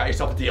 300 and you got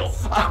yourself a deal.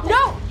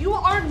 No, you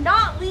are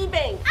not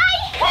leaving. I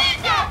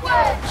hate that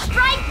word!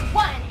 Strike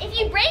 1. If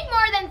you break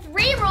more than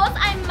 3 rules,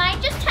 I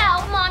might just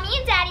tell Mommy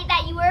and Daddy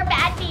that you were a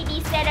bad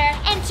babysitter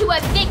and to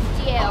evict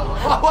you.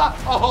 Oh,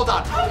 hold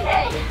on.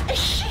 Okay. Is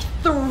she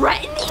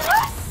threatening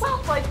us?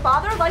 Well, like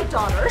father, like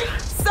daughter.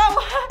 So,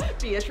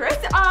 Beatrice,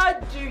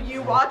 do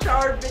you watch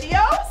our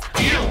videos?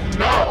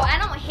 Well, I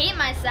don't hate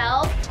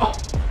myself. Oh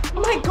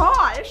my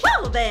gosh.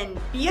 Well then,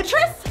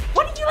 Beatrice,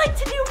 what do you like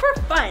to do for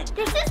fun?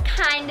 This is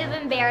kind of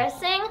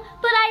embarrassing,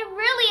 but I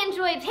really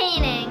enjoy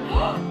painting.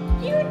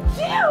 You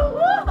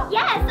do?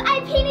 Yes, I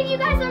painted you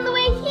guys on the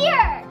way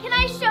here. Can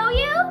I show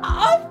you?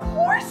 Of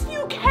course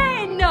you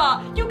can.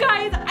 You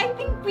guys, I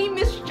think we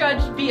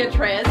misjudged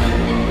Beatrice.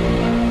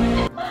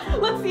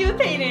 Let's see the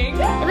painting.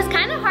 It was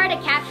kind of hard to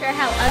capture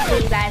how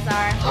ugly you guys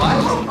are. I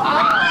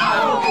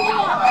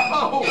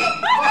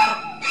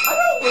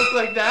don't look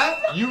like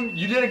that. You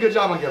did a good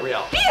job on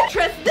Gabrielle.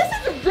 Beatrice, this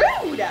is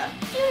rude.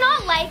 Do you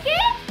not like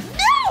it?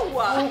 No.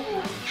 I don't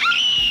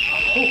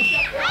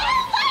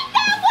like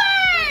that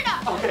word!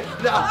 Okay,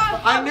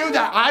 I knew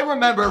that. I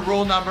remember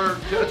rule number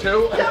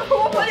 2. Yeah,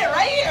 we'll put it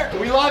right here.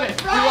 We love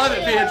it. We love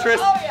it, Beatrice.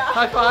 Oh, yeah.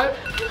 High five.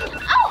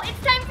 Oh, it's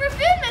time for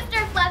food,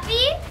 Mr.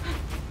 Fluffy.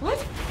 What?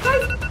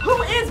 Guys,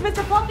 who is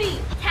Mr. Fluffy?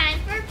 Time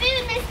for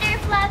food, Mr.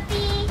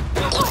 Fluffy.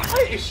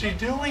 What is she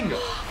doing?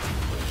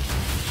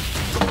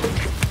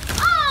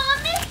 Aw,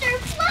 Mr.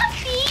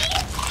 Fluffy.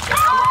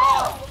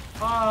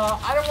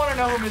 I don't want to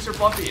know who Mr.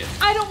 Fluffy is.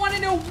 I don't want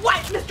to know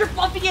what Mr.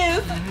 Fluffy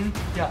is.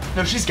 Yeah,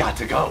 no, she's got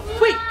to go.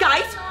 Wait,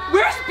 guys,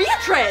 where's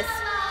Beatrice?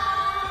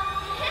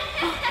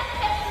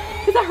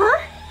 Is that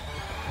her?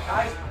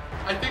 Guys,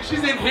 I think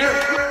she's in here.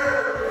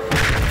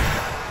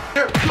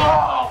 Here.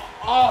 Oh.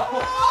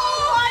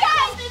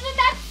 Guys, isn't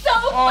that so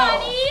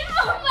funny?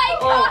 Oh my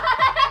god.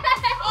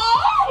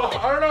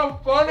 Are don't know,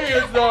 funny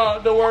is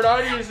the word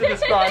I use to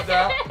describe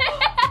that.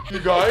 You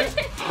guys,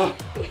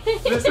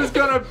 this is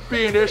gonna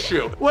be an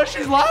issue. What?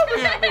 She's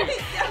laughing at me.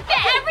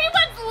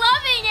 Everyone's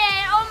loving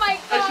it. Oh my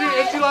god.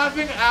 Is she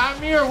laughing at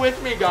me or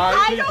with me, guys?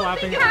 I don't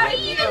think how do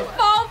you even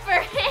fall for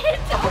it?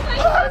 Oh my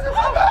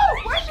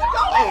Oh, where's she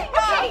going?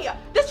 Hey,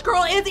 this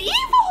girl is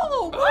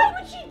evil. Why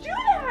would she do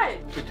that?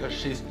 Because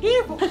she's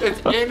evil.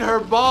 It's in her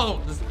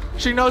bones.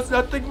 She knows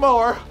nothing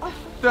more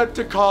than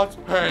to cause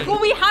pain. Well,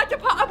 we have to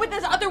put up with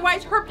this,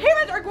 otherwise her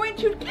parents are going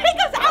to kick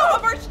us out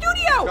of our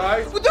studio.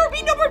 Guys. There will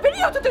be no more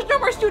videos if there's no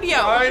more studio.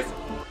 Guys.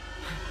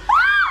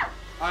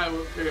 I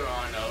will figure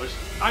on those.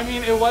 I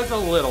mean, it was a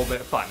little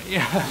bit funny.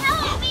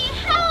 Help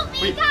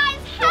me, guys,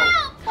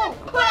 help! Oh,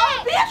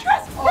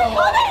 Beatrice,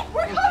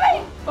 we're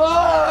coming.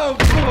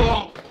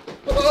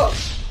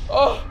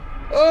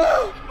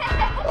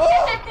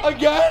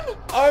 Again?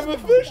 I'm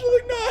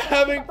officially not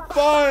having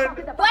fun.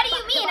 What do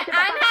you mean?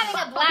 I'm having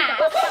a blast.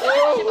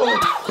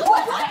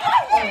 What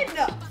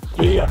happened?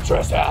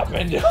 Beatrice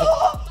happened.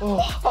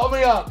 Help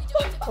me up.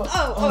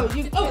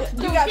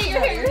 You got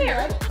You're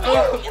here.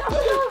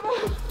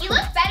 You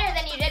look better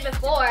than you did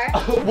before.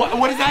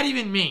 What does that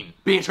even mean,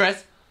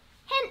 Beatrice?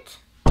 Hint.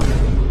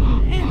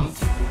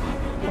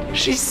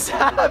 She's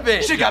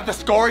savage. She got the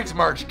Skorys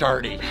merch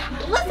dirty.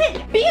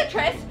 Listen,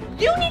 Beatrice,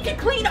 you need to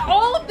clean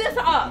all of this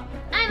up.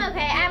 I'm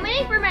okay. I'm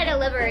waiting for my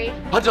delivery.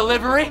 A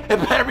delivery? It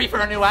better be for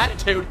a new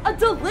attitude. A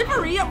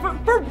delivery?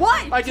 For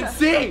what? I can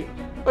see.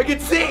 I I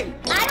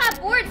got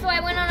bored, so I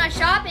went on a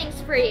shopping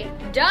spree.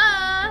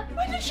 Duh.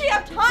 When did she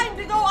have time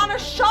to go on a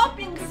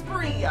shopping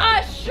spree?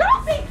 A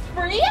shopping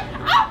spree?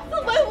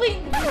 Absolutely.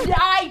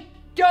 I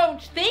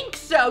don't think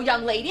so,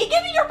 young lady.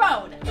 Give me your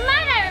phone.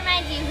 Might I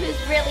remind you who's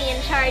really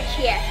in charge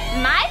here?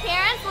 My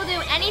parents will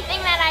do anything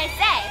that I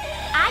say.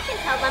 I can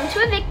tell them to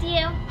evict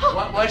you.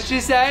 What'd she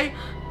say?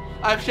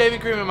 I have shaving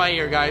cream in my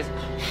ear, guys.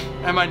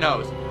 And my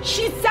nose.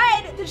 She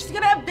said that she's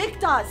gonna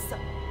evict us.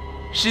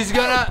 She's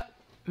gonna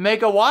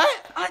make a what?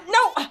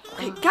 No.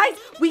 Okay, guys,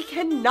 we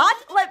cannot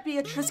let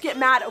Beatrice get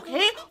mad,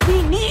 okay?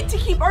 We need to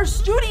keep our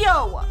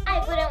studio. I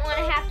wouldn't want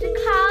to have to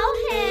call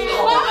him.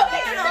 Oh,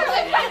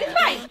 it's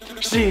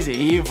fine. She's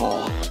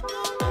evil.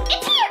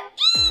 It's here.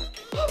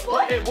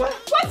 What?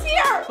 What's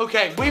here?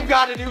 Okay, we've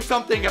got to do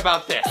something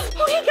about this.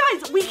 Okay,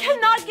 guys, we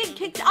cannot get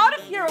kicked out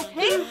of here,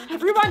 okay?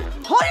 Everyone,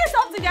 hold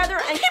yourself together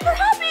and keep her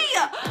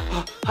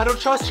happy. I don't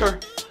trust her.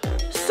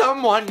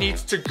 Someone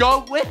needs to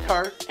go with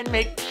her and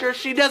make sure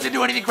she doesn't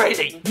do anything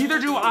crazy. Neither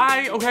do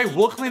I. Okay,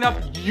 we'll clean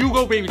up. You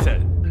go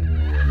babysit.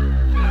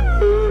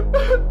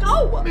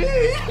 Go. Me.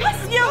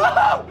 Yes, you.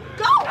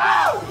 Go.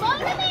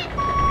 Look at me.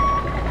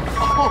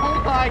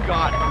 Oh my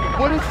god.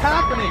 What is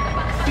happening?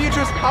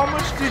 Beatrice, how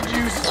much did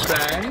you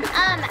spend?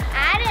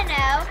 I don't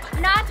know.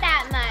 Not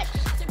that much.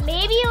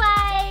 Maybe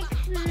like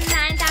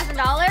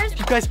 $9,000.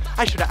 You guys,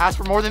 I should have asked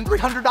for more than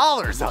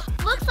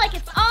 $300. Looks like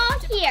it's all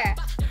here.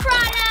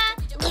 Prada,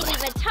 Louis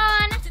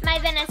Vuitton, my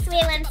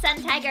Venezuelan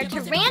sun tiger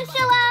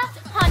tarantula,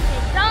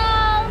 haunted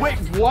doll. Wait,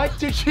 what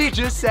did she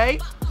just say?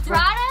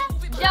 Prada?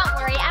 Don't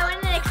worry, I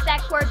wouldn't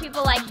expect poor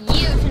people like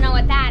you to know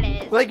what that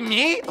is. Like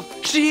me?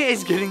 She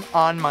is getting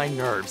on my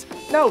nerves.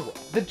 No,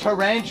 the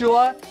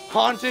tarantula,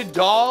 haunted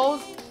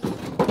dolls.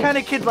 What kind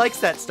of kid likes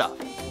that stuff?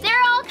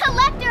 They're all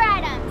collector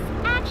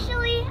items.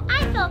 Actually,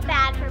 I felt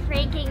bad for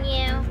pranking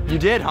you. You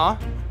did, huh?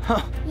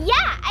 Yeah,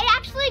 I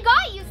actually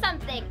got you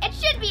something. It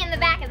should be in the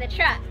back of the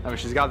truck. I mean,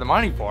 she's got the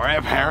money for it,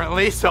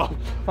 apparently, so,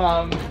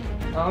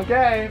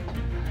 okay.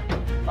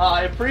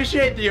 I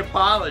appreciate the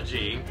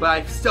apology, but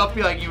I still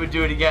feel like you would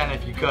do it again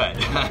if you could.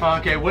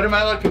 Okay, what am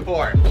I looking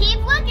for?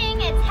 Keep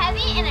looking, it's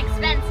heavy and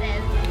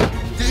expensive.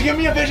 Did she give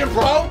me a Vision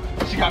Pro?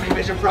 She got me a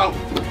Vision Pro.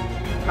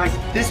 Guys,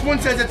 this one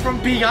says it's from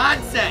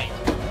Beyonce.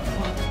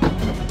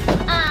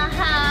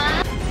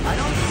 Uh-huh. I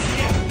don't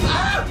see it.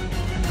 Ah!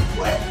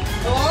 Wait,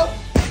 hello?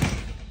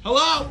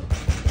 Hello?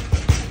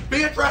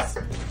 Beatrice,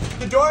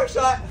 the door's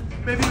shut.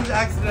 Maybe it was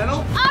accidental.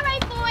 All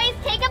right, boys,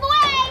 take them away.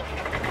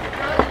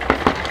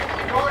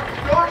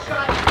 Door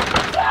shut.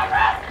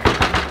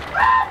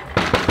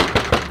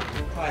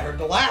 I heard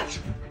the latch.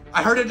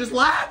 I heard it just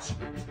latch.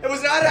 It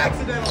was not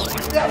accidental.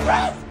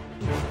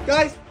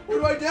 Guys, what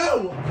do I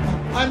do?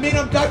 I'm being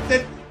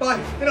abducted by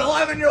an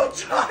 11-year-old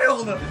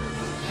child.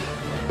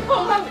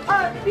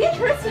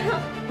 Beatrice,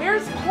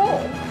 where's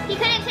Cole? He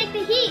couldn't take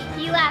the heat.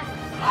 He left.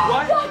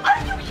 What?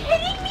 Are you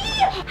kidding me?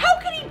 How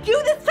could he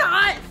do this to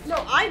us?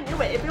 No, I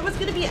knew it. If it was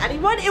gonna be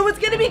anyone, it was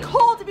gonna be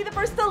Cole to be the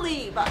first to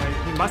leave.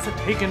 He must have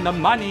taken the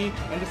money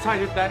and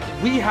decided that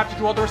we have to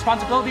do all the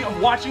responsibility of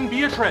watching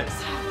Beatrice.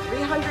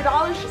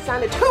 $300 just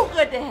sounded too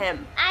good to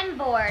him. I'm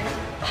bored.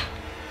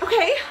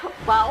 Okay,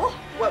 well,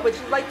 what would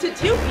you like to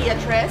do,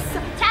 Beatrice?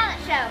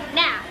 Talent show,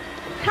 now.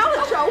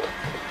 Talent show?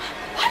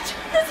 What?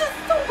 This is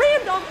so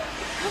random.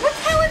 What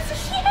talents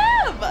does she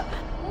have?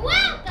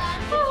 Welcome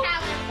to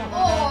Talent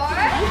or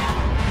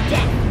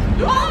Death.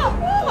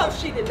 Oh,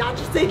 she did not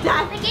just say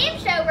that. The game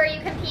show where you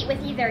compete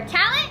with either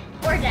talent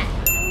or death.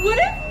 What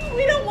if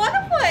we don't want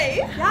to play?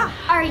 Yeah.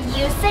 Are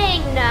you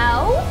saying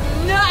no?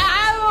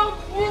 No,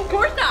 of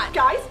course not.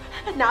 Guys,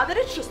 And now that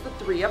it's just the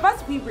three of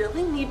us, we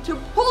really need to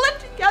pull it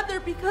together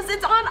because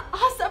it's on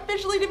us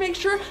officially to make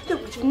sure that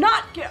we do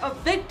not get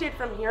evicted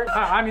from here.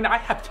 I mean, I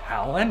have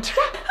talent.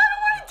 I don't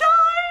want to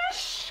die.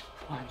 Shh.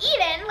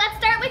 Eden, let's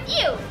start with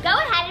you. Go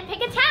ahead and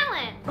pick a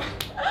talent.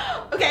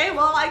 Okay,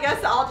 well, I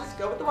guess I'll just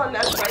go with the one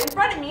that's right in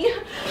front of me.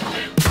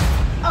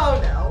 Oh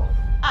no,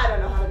 I don't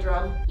know how to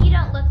drum. You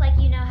don't look like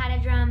you know how to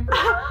drum.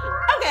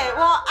 Okay,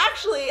 well,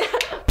 actually,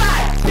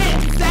 5,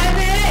 6,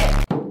 7,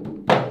 8.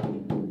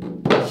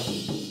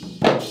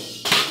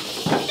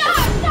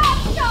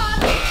 Stop!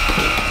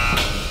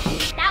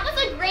 That was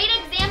a great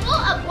example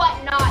of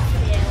what not to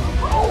do.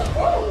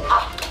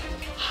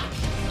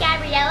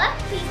 Gabriella,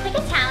 please pick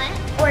a talent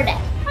or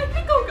death. I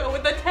think I'll go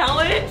with the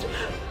talent.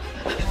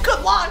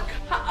 Good luck.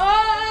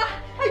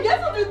 I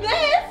guess I'll do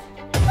this.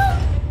 I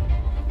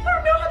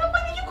don't know how to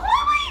play the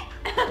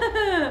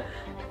ukulele.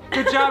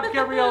 Good job,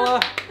 Gabriella.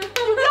 You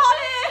got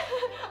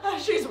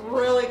it. She's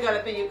really good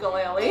at the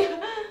ukulele.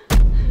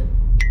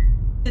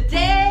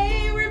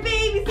 Today we're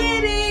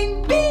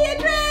babysitting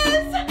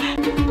Beatrice.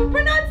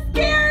 We're not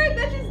scared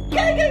that she's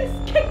gonna get us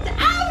kicked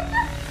out.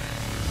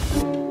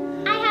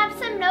 I have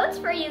some notes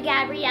for you,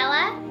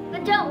 Gabriella.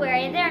 But don't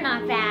worry, they're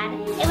not bad.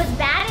 It was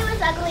bad, it was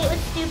ugly, it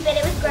was stupid,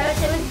 it was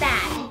gross, it was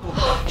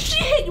bad.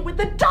 She hit you with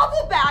the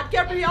double bad,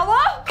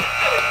 Gabriella.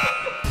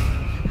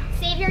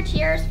 Save your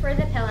tears for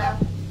the pillow.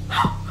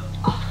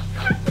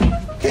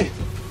 Okay,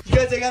 you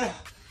guys, I gotta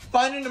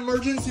find an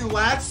emergency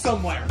latch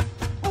somewhere.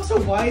 Also,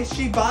 why is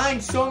she buying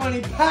so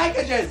many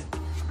packages?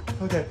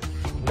 Okay,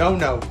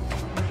 no,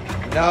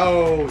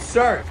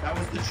 sir. That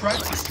was the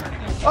truck she's turning.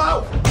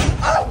 Oh,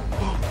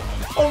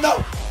 oh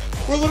no,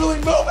 we're literally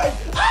moving.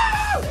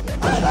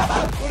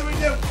 What do we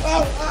do?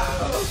 Oh!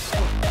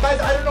 Guys,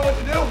 I don't know what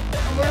to do.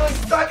 I'm literally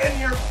stuck in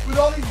here with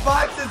all these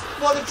boxes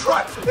while the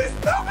truck is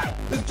moving.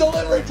 This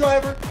delivery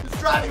driver is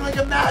driving like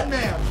a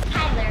madman.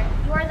 Tyler,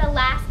 you're the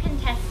last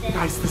contestant.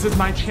 Guys, this is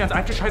my chance. I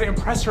have to try to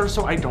impress her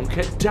so I don't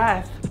get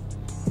death.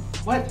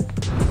 What?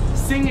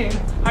 Singing?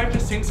 I have to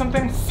sing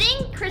something?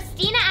 Sing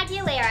Christina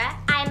Aguilera,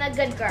 I'm a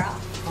good girl.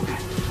 Okay,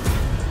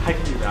 I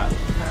can do that.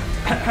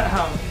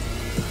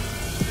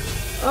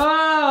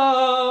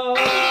 Oh!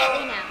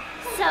 Immediately no.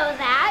 So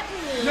that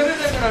means... No,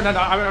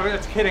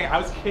 I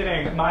was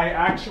kidding. My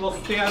actual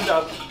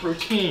stand-up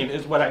routine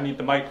is what I need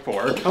the mic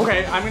for.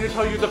 Okay, I'm gonna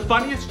tell you the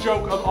funniest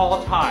joke of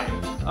all time.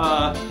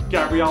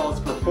 Gabriella's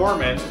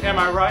performance. Am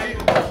I right?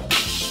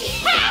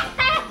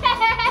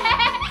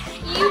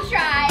 You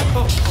tried.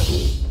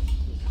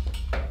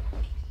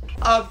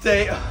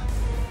 Update.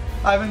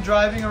 I've been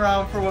driving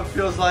around for what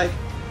feels like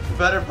the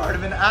better part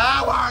of an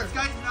hour. This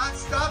guy's not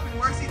stopping.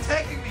 Where's he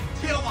taking me?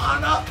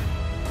 Tijuana?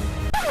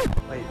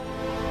 Wait.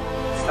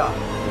 Stop.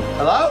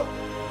 Hello?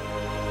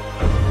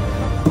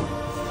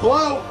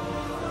 Hello?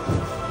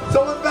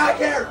 Someone back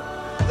here!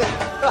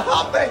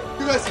 Help me!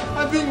 You guys,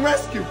 I'm being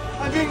rescued!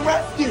 I'm being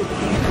rescued!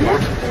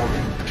 What are you doing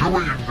here?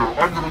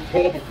 I'm gonna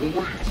call the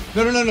police!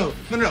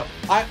 No.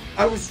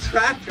 I was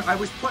trapped here. I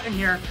was put in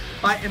here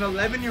by an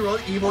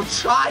 11-year-old evil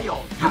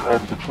child. Get out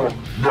of the car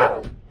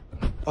now!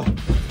 Oh,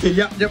 okay,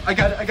 yep, I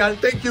got it,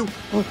 thank you.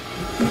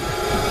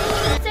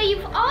 So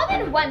you've all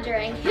been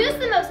wondering, who's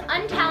the most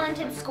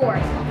untalented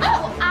Skory?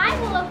 Oh, I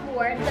will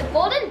award the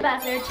golden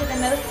buzzer to the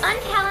most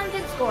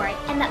untalented Skory.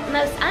 And the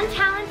most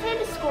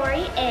untalented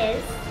Skory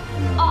is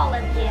all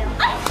of you.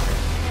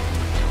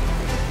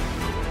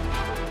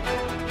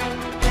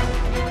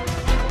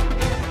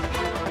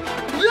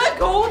 The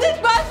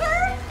golden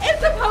buzzer is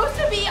supposed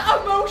to be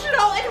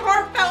emotional and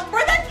heartfelt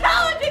for the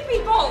talented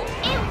people.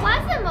 It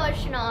was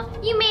emotional.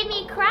 You made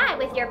me cry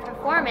with your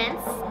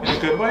performance. In a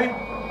good way?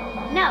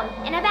 No,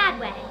 in a bad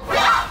way.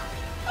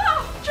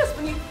 Just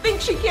when you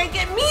think she can't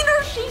get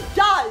meaner, she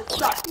does.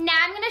 Now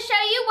I'm gonna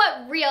show you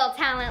what real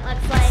talent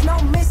looks like. No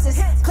misses.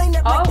 Clean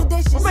up like the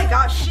dishes. Oh my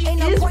gosh, she Ain't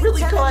no is point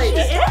really telling good.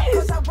 me It stop, is.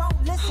 'cause I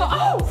won't listen.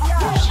 Oh.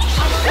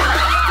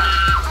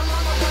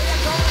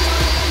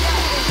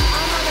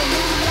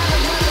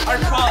 Our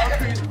call,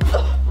 please.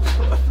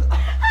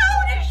 How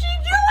is she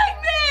doing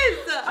this?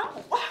 No,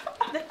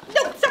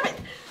 stop it.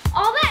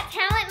 All that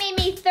talent made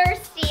me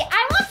thirsty.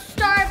 I want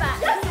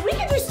Starbucks. Yes, we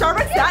can do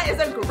Starbucks. That is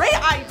a great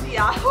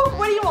idea.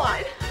 What do you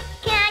want?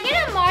 Can I get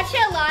a matcha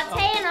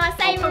latte and a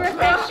cider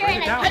refresher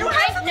and a I pink don't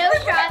ice, no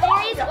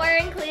strawberries or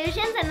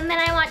inclusions, and then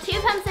I want 2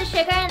 pumps of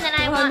sugar, and then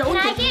I want no, can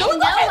I get no, no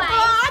no, ice,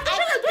 the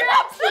sugar,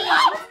 extra no.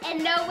 cheese, and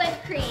no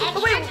whipped cream,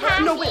 extra wait,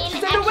 caffeine, no, wait, she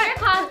said no, wait.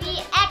 extra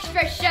coffee,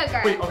 extra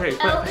sugar, Wait, okay,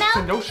 but oat she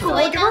said milk, no sugar.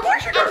 soy Give her milk, more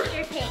sugar.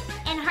 extra pink,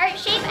 and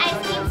heart-shaped ice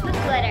creams with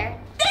glitter.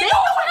 They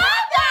don't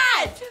have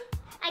that.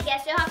 I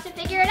guess you'll have to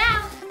figure it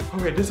out.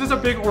 Okay, this is a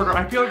big order.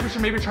 I feel like we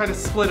should maybe try to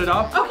split it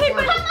up. Okay,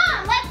 but Come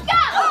on, let's go.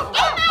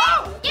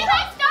 Get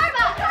my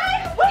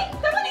Starbucks. wait,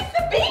 someone needs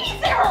to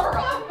babysit her.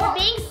 You're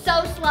being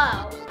so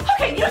slow.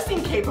 Okay, you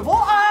seem capable.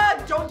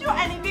 Don't do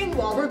anything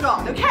while we're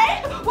gone,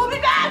 okay? We'll be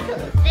back.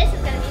 This is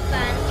gonna be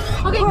fun.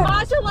 Okay,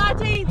 matcha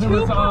latte, 2.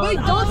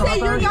 Wait, don't say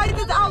your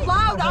guys' out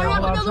loud. I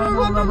have to be able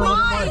to remember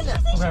mine.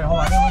 Okay, hold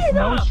on.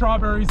 There was no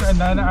strawberries and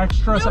then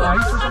extra ice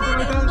or something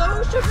like that?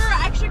 No sugar,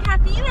 extra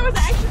caffeine. There was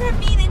extra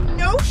caffeine and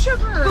no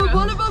sugar. But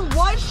one of them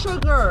was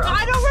sugar.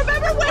 I don't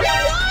remember what it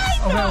was.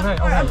 Okay.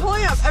 Alright, I'm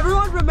pulling up.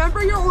 Everyone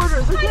remember your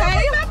orders, okay?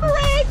 I don't remember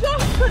it.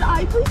 Could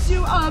I please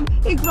do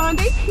a grande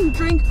pink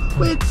drink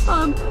with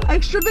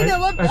extra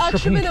vanilla, Extra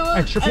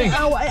pink.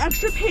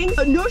 extra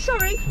pink, no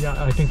strawberry.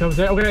 Yeah, I think that was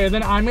it. Okay, and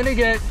then I'm gonna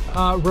get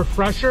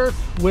refresher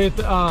with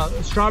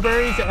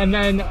strawberries, and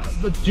then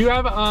do you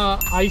have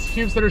ice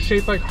cubes that are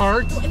shaped like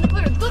hearts? And the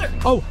glitter.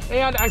 Oh,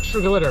 and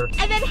extra glitter.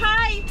 And then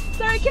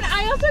sorry, can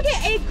I also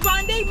get a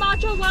grande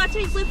matcha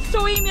latte with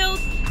soy milk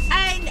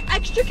and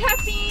extra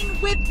caffeine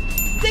with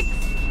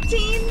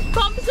 16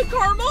 bumps of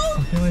caramel?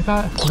 Something like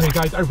that. Okay,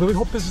 guys, I really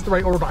hope this is the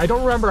right order, but I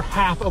don't remember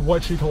half of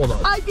what she told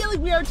us. I feel like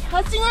we are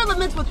testing our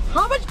limits with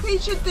how much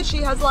patience that she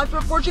has left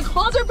before she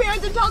calls her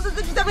parents and tells us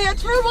that she's having a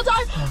terrible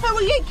time and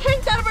we get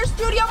kicked out of our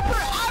studio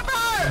forever.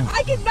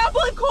 I cannot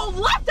believe Cole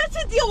left us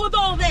to deal with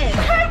all this.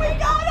 Hey, we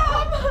got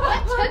him.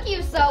 What took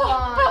you so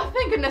long? Oh,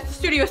 thank goodness the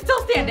studio is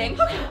still standing.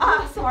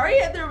 Sorry,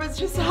 there was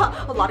just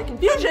a lot of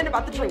confusion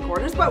about the drink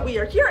orders, but we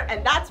are here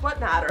and that's what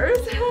matters.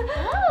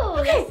 Oh,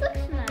 okay. This looks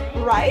nice.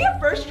 Right,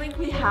 first drink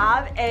we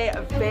have a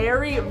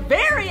very,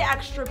 very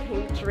extra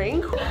pink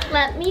drink.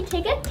 Let me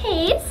take a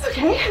taste.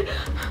 Okay.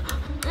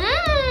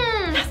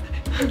 Mmm.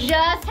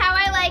 Just how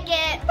I like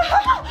it.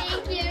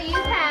 Thank you,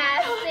 you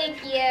passed.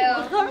 Thank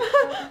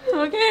you.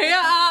 Okay,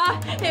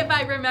 if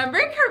I remember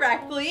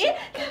correctly.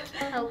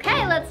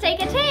 Okay, let's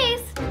take a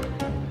taste.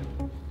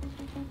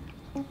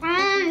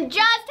 Mmm,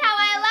 just how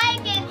I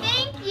like it.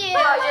 Thank you.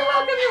 Oh, you're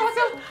welcome.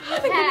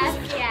 You passed,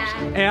 yeah.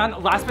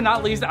 And last but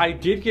not least, I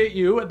did get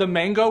you the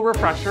mango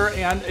refresher,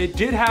 and it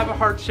did have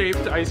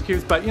heart-shaped ice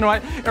cubes, but you know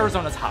what?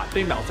 Arizona's hot.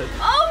 They melted.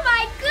 Oh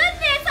my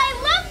goodness, I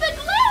love the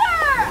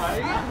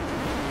glitter! Right?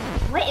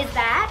 What is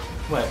that?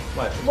 What?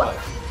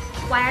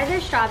 Why are there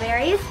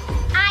strawberries?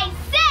 I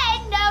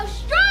said no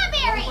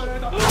strawberries!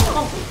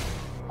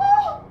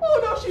 Oh,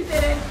 no, she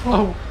didn't.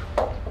 Oh,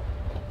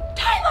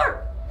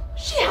 Tyler,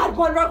 she had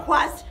one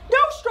request. No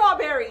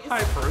strawberries.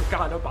 I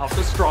forgot about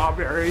the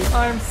strawberries.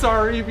 I'm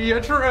sorry,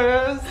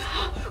 Beatrice.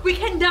 We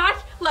cannot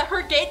let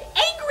her get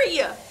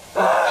angry.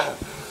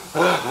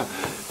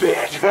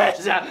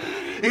 Beatrice,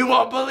 you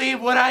won't believe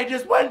what I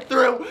just went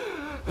through.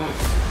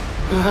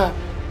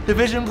 The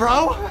Vision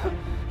Pro?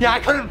 Yeah, I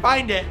couldn't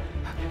find it.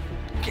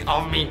 Get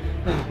off me.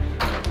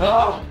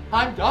 Oh,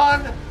 I'm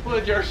done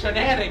with your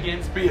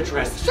shenanigans,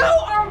 Beatrice. So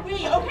are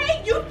we,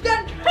 okay? You've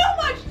done too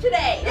much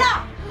today.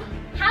 Yeah.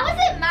 How is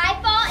it my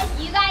fault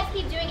if you guys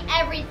keep doing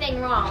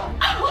everything wrong?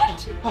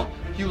 What? Oh,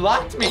 you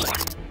locked me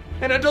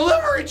in a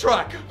delivery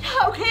truck.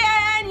 Okay,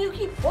 and you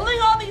keep pulling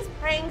all these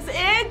pranks.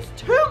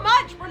 It's too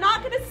much. We're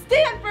not going to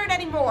stand for it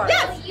anymore.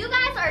 Well, you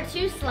guys are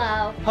too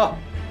slow.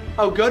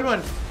 Oh, good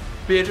one,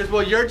 Beatrice.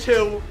 Well, you're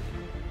too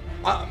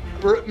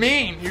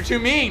mean. You're too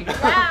mean.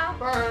 Wow.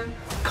 Burn.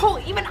 Cole,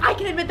 even I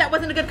can admit that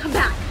wasn't a good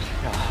comeback.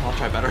 Yeah, I'll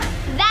try better.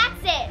 That's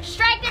it.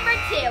 Strike number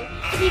 2.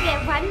 If you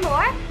get one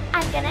more,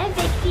 I'm gonna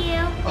evict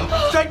you.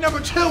 Strike number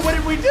 2. What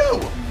did we do?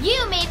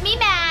 You made me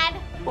mad.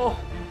 Oh,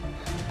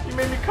 you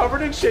made me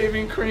covered in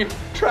shaving cream,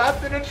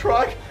 trapped in a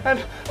truck,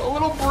 and a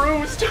little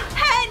bruised.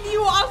 And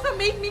you also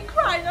made me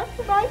cry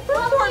after my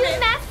Well, you performance.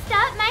 messed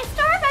up my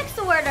Starbucks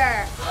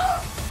order.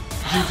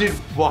 You did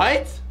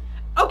what?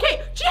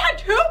 Okay, she had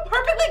 2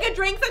 perfectly good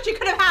drinks that she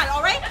could have had,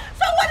 all right?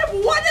 So what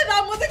if one of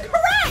them wasn't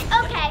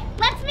correct? Okay,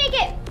 let's make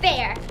it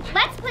fair.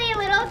 Let's play a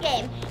little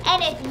game.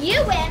 And if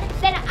you win,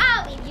 then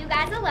I'll leave you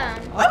guys alone.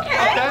 Okay.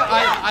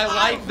 I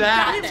like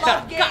that. I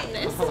love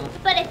games.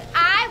 But if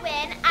I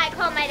win, I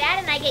call my dad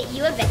and I get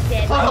you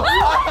evicted.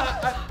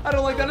 I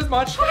don't like that as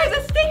much. Okay,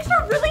 the stakes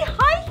are really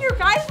high here,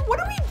 guys. What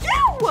do we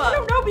do? I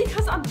don't know,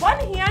 because on one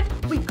hand,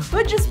 we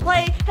could just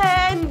play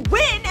and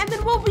win, and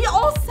then we'll be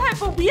all set,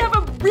 but we have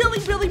a really,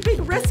 really big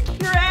risk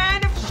here,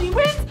 and if she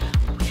wins,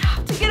 we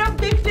have to get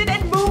evicted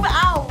and move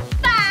out.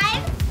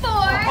 5,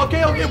 4,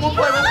 Okay, 3, we'll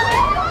play.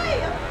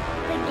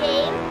 The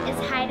game is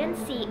hide and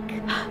seek.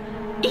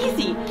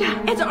 Easy.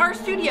 Yeah, it's our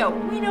studio.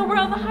 We know where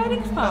all the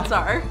hiding spots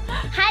are.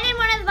 Hide in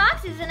one of the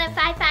boxes, and if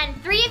I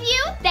find 3 of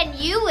you, then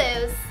you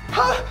lose.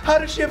 How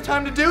did she have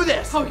time to do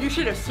this? Oh, you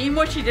should have seen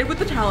what she did with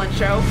the talent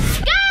show.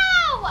 Go!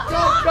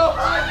 Go,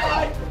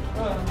 hide.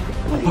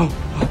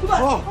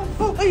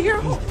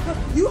 Here,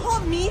 you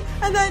hold me,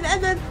 and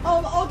then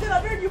I'll get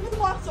under and you put the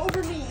box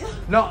over me.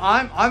 No,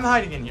 I'm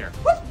hiding in here.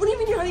 What do you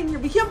mean you're hiding here?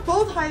 We can't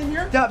both hide in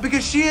here. Yeah,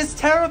 because she is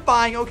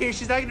terrifying. Okay,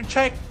 she's not gonna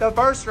check the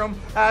first room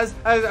as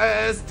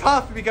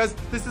tough because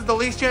this is the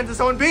least chance of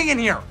someone being in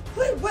here.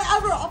 Wait,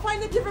 whatever. I'll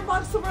find a different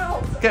box somewhere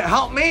else. Okay,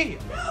 help me.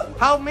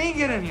 Help me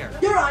get in here.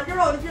 You're on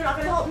your own if you're not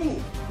gonna help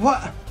me.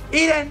 What?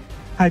 Eden.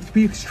 I have to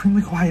be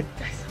extremely quiet.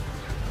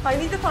 I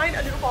need to find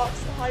a new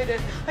box to hide in.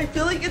 I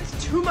feel like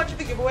it's too much of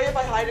a giveaway if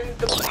I hide in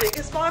the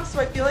biggest box, so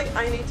I feel like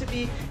I need to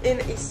be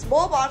in a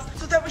small box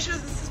so that way she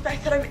doesn't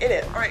suspect that I'm in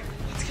it. All right,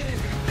 let's get in.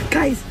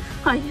 Guys,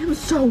 I am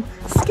so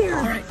scared.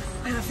 All right,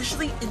 I'm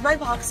officially in my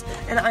box,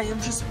 and I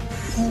am just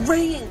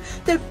praying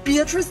that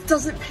Beatrice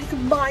doesn't pick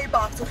my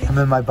box, okay? I'm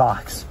in my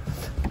box.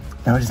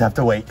 Now I just have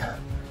to wait.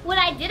 What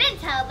I didn't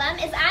tell them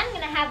is I'm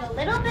gonna have a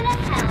little bit of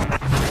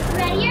help.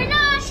 Ready or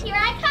not, here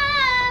I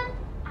come.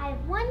 I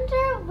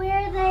wonder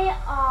where they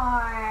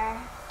are.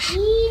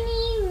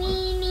 Eeny,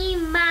 meeny,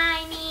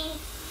 miny,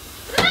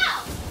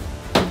 mouse!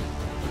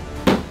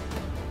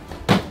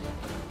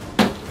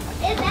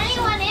 Is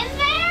anyone in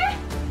there?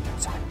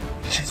 Sorry,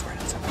 she's right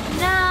outside.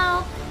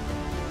 No,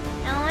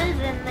 no one's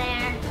in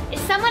there. Is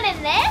someone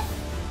in this?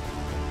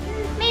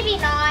 Maybe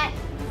not.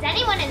 Is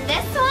anyone in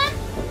this one?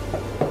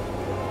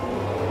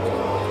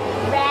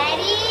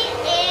 Ready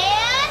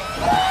and...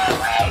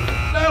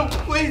 No,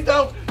 please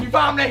don't. You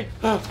found me.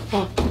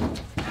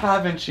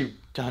 Haven't you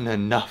done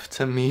enough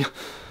to me?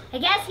 I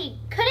guess he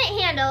couldn't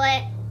handle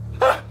it.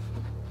 1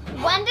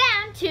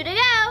 down, 2 to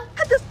go.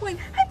 At this point,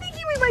 I think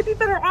we might be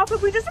better off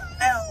if we just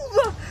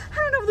move. I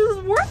don't know if this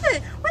is worth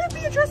it. What if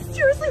Beatrice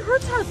seriously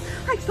hurts us?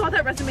 I saw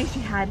that resume she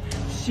had.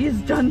 She has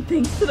done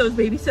things to those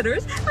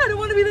babysitters. I don't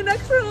want to be the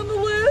next one on the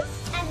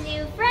list. A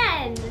new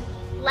friend.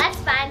 Let's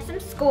find some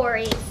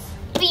Skorys.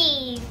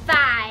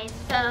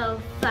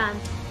 B5-O-fum.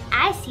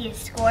 I see a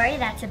Skory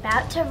that's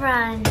about to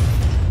run.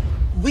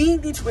 We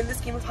need to win this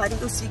game of hide and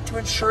go seek to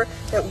ensure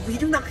that we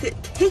do not get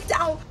kicked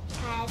out.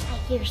 Guys, I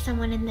hear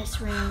someone in this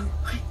room.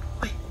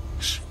 Wait,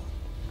 shh.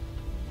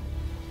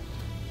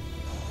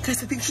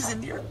 Guys, I think she's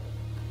in here.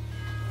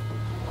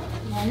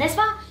 In this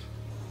box?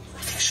 I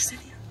think she's in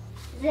here.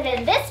 Is it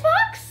in this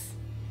box?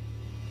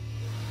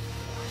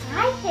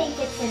 I think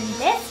it's in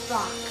this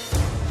box.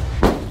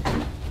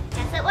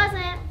 Guess it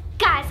wasn't.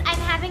 Guys, I'm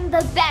having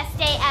the best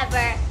day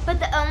ever. But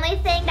the only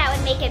thing that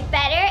would make it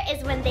better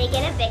is when they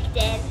get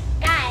evicted.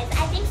 Guys,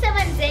 I think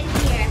someone's in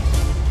here.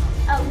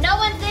 Oh, no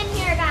one's in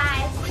here,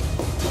 guys.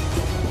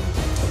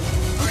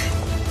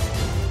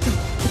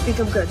 I think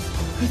I'm good. I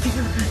think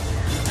I'm good.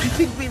 I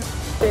think we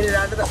made it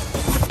out of the...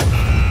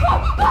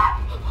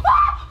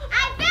 I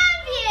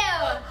found you!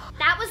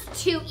 That was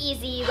too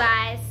easy, you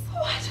guys.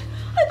 What?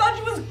 I thought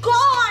she was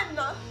gone.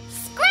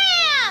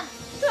 Scram!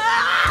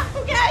 Ah,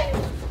 okay.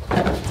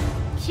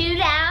 2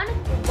 down,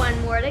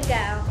 1 more to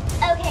go.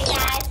 Okay,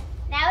 guys,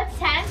 now it's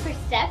time for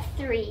step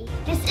 3.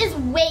 This is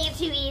way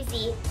too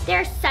easy.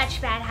 They're such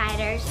bad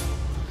hiders.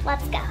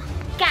 Let's go.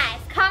 Guys,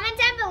 comment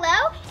down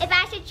below if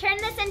I should turn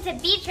this into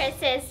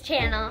Beatrice's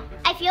channel.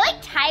 I feel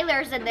like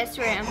Tyler's in this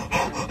room.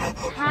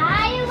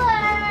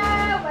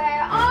 Tyler,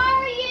 where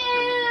are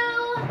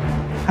you?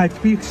 I have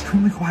to be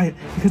extremely quiet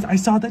because I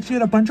saw that she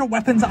had a bunch of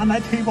weapons on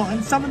that table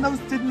and some of those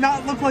did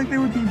not look like they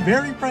would be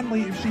very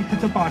friendly if she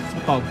hit a box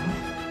with them.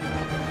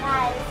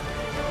 Guys,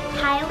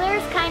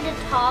 Tyler's kind of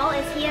tall.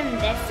 Is he in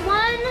this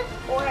one?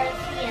 Or is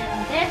he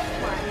in this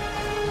one?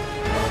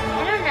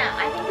 I don't know.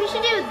 I think we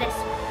should do this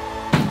one.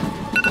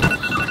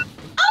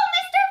 Oh,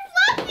 Mr.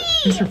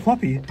 Fluffy! Mr.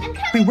 Fluffy? I'm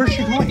coming Wait, where's for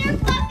she you, going? Mr.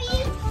 Fluffy!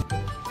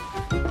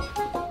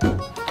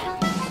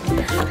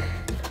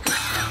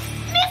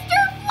 Mr.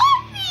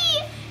 Fluffy!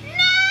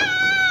 No!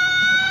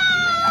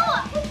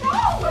 What's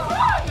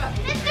wrong?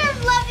 Mr.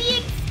 Fluffy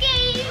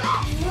escaped!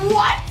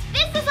 What?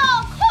 This is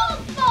all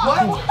Cole's fault! What?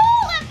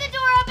 Cole left the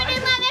door open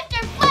and let Mr.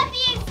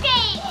 Fluffy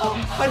escape!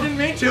 I didn't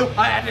mean to.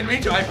 I didn't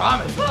mean to, I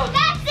promise.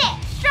 That's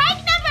it! Strike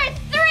number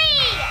 3!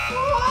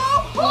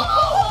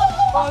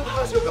 Oh,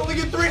 gosh, we only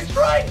get 3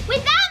 strikes.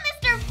 Without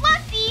Mr.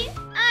 Fluffy,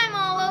 I'm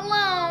all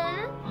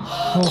alone.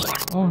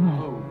 Oh no.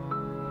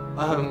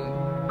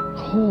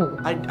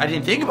 I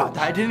didn't think about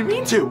that. I didn't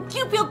mean to. Do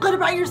you feel good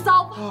about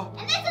yourself?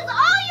 And this is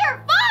all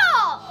your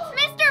fault!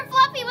 Mr.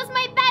 Fluffy was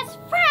my best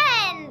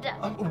friend!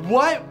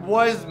 What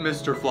was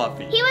Mr.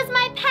 Fluffy? He was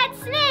my pet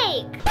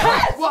snake.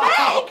 Pet Wow.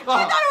 snake! I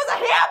thought it was a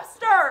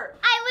hamster!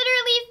 I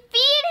literally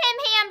feed him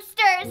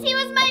hamsters. He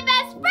was my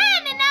best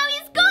friend and now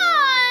he's gone.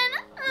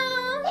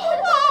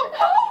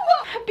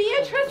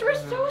 Beatrice, we're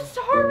so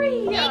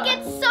sorry. It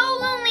gets so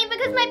lonely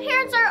because my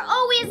parents are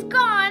always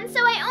gone, so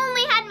I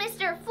only had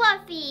Mr.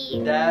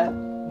 Fluffy. That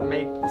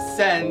makes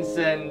sense,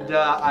 and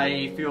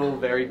I feel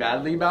very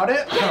badly about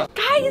it.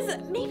 Guys,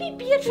 maybe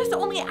Beatrice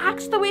only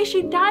acts the way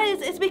she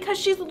does is because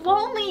she's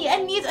lonely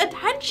and needs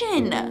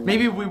attention.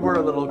 Maybe we were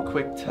a little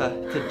quick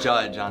to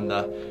judge on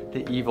the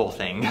evil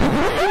thing. You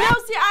know,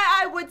 see,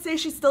 I would say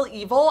she's still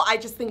evil. I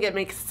just think it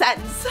makes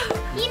sense.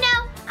 You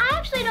know, I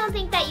actually don't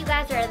think that you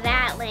guys are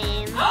that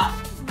lame.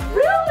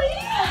 Really?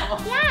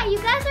 Yeah, you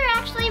guys are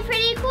actually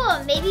pretty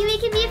cool. Maybe we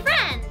can be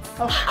friends.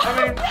 I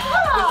mean,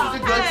 this is a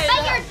good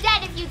But you're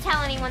dead if you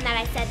tell anyone that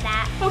I said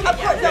that. Okay, Of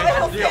course, yeah,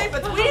 it'll deal. stay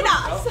between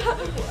us.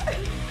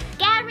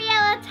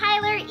 Gabriella,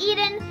 Tyler,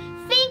 Eden,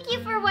 thank you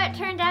for what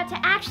turned out to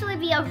actually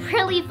be a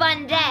really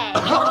fun day.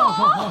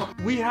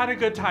 We had a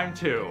good time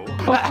too.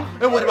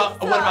 And what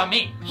about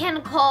me?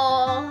 And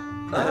Cole.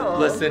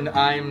 Listen,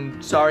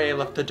 I'm sorry I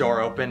left the door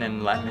open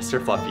and let Mr.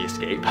 Fluffy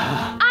escape.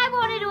 I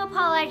wanted to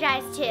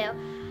apologize too.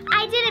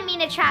 I didn't mean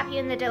to trap you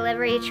in the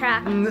delivery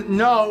truck.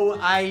 No,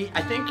 I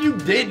think you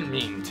did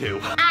mean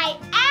to. I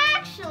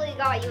actually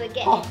got you a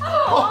gift.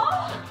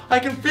 I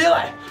can feel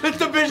it. It's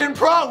the Vision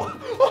Pro.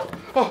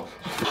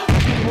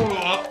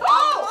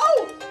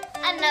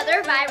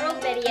 Another viral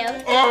video.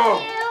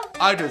 Thank you.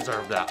 I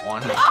deserve that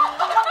one.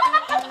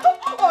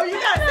 Oh, you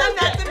gotta send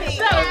that to me.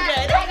 That was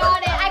good. I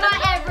got it. I got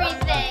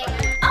everything.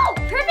 Oh,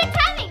 perfect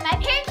timing. My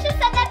parents just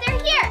said that they're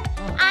here.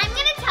 I'm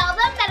gonna tell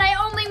them that I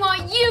only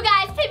want you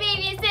guys to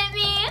babysit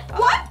me.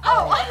 What?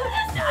 Oh,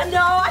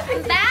 no, I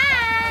think. Bye.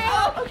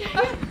 Oh, okay.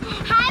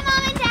 Hi,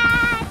 Mom and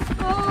Dad.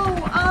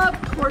 Oh, of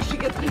course she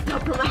gets picked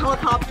up from the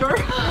helicopter.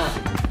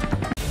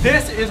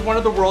 This is one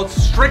of the world's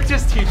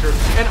strictest teachers,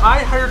 and I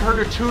hired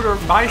her to tutor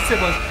my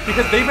siblings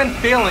because they've been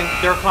failing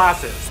their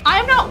classes.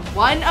 I'm not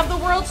one of the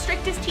world's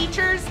strictest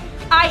teachers.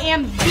 I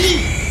am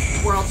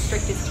the world's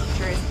strictest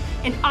teachers.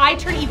 And I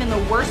turn even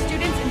the worst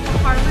students into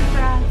Harvard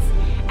grads.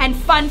 And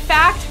fun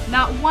fact,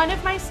 not one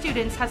of my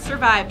students has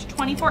survived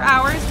 24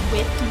 hours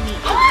with me.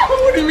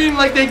 What do you mean,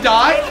 like they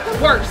died?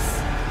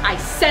 Worse, I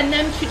send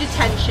them to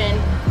detention.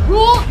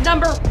 Rule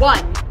number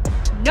 1.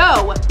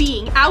 No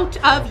being out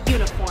of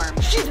uniform.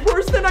 She's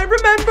worse than I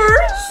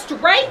remember.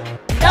 Strike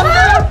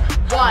number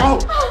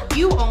 1.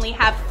 You only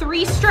have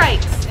 3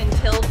 strikes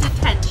until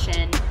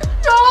detention.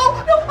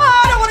 No,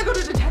 I don't want to go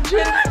to detention.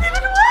 Neither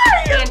do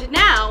I. And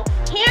now,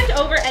 hand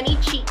over any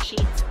cheat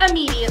sheets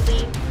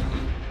immediately.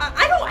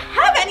 I don't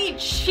have any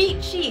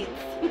cheat sheets.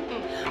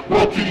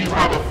 Well, do you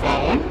have a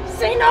phone?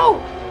 Say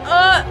no.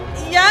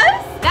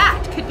 Yes?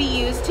 That could be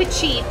used to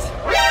cheat.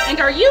 And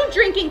are you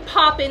drinking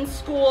pop in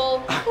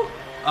school?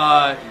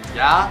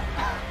 Yeah.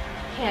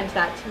 Hand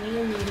that to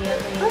me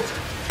immediately.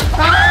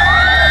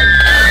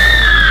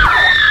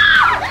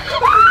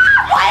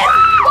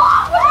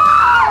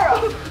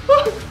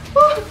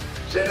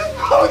 She just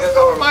blew this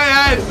over my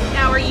head.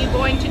 Now are you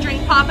going to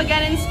drink pop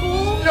again in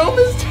school? No,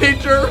 Miss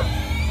Teacher.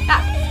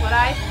 That's what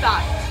I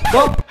thought.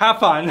 Well, have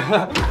fun.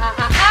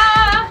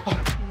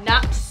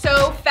 Not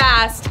so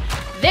fast.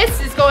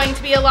 This is going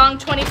to be a long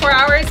 24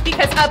 hours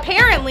because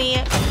apparently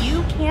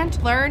you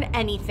can't learn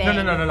anything.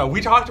 No. We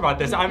talked about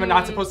this. I'm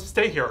not supposed to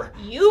stay here.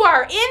 You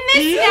are in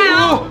this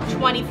now.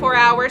 24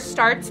 hours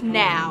starts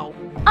now.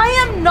 I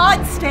am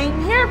not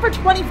staying here for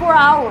 24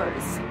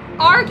 hours.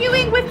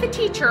 Arguing with the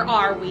teacher,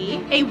 are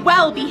we? A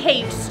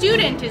well-behaved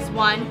student is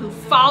one who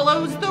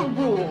follows the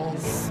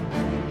rules.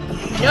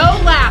 No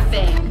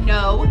laughing,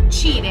 no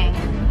cheating,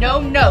 no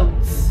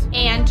notes,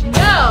 and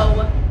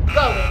no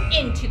going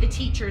into the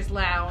teacher's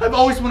lounge. I've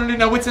always wanted to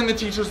know what's in the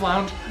teacher's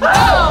lounge.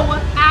 No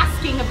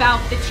asking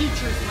about the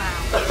teacher's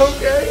lounge.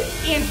 Okay.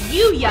 And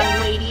you, young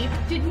lady,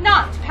 did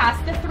not pass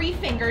the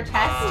 3-finger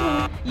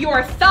test.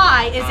 Your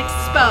thigh is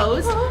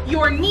exposed,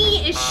 your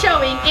knee is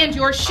showing, and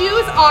your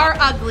shoes are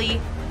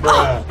ugly.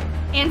 Bruh.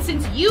 And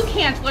since you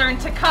can't learn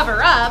to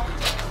cover up,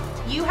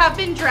 you have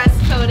been dress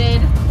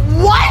coded.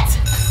 What?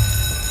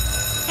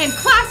 And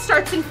class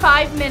starts in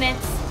 5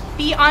 minutes.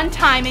 Be on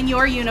time in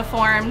your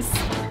uniforms.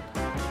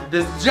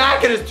 This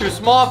jacket is too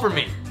small for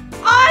me.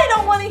 I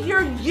don't want to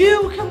hear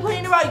you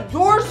complain about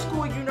your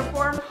school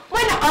uniform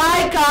when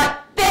I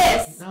got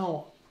this.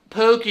 No.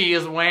 Pookie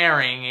is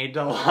wearing a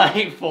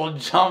delightful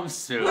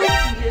jumpsuit.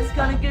 He is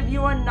gonna give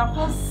you a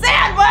knuckle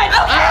sandwich.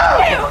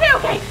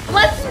 Okay.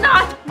 Let's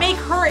not make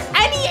her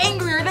any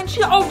angrier than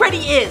she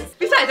already is.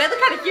 Besides, I look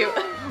kind of cute.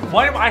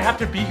 Why do I have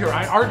to be here?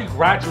 I already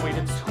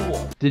graduated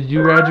school. Did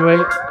you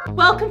graduate?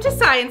 Welcome to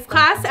science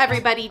class.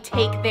 Everybody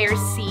take their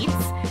seats.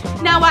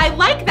 Now I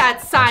like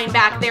that sign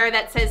back there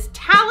that says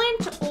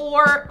talent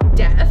or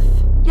death.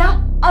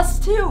 Yeah, us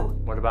too.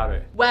 What about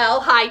it?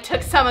 Well, I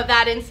took some of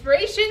that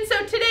inspiration,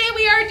 so today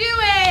we are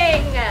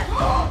doing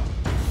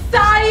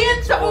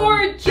Science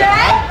or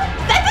death?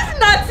 That does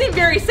not seem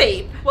very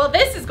safe. Well,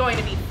 this is going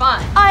to be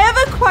fun. I have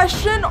a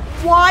question.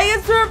 Why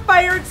is there a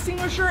fire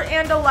extinguisher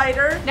and a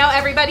lighter? Now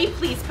everybody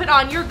please put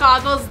on your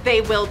goggles.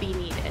 They will be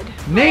needed.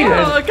 Needed?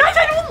 Oh, guys,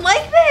 I don't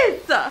like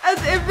this.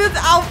 As if this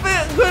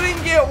outfit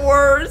couldn't get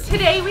worse.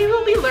 Today we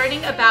will be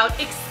learning about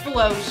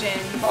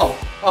explosions.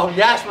 Oh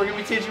yes, we're gonna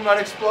be teaching about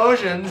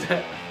explosions.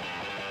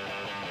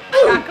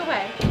 Back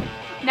away.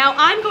 Now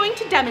I'm going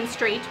to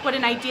demonstrate what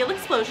an ideal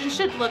explosion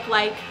should look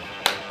like.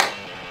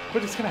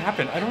 What is gonna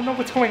happen? I don't know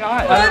what's going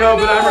on. I don't know,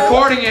 but I'm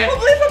recording it.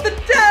 Hopefully it's not the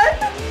death.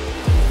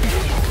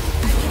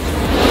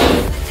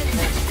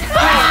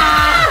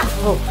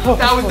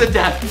 That was the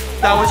death.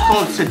 That was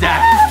close to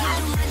death.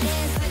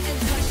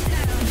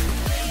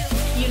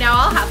 You now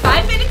all have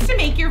 5 minutes to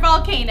make your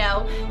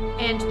volcano,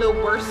 and the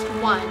worst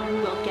one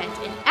will get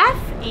an F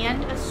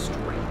and a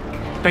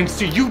strike. Thanks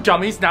to you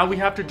dummies, now we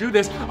have to do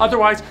this.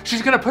 Otherwise,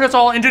 she's gonna put us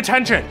all in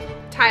detention.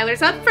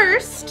 Tyler's up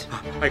first.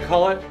 I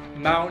call it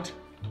Mount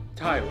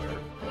Tyler.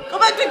 Go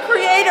back to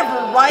creative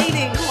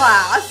writing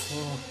class.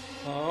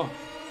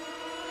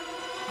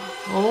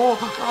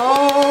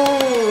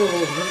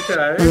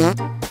 Okay.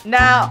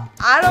 Now,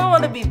 I don't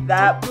want to be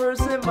that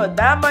person, but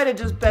that might have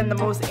just been the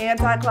most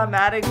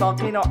anticlimactic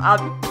volcano I've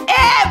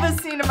ever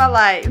seen in my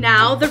life.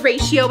 Now, the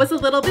ratio was a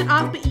little bit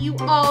off, but you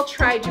all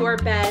tried your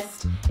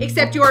best.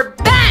 Except your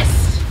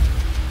best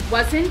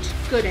wasn't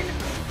good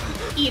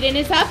enough. Eden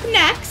is up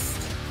next.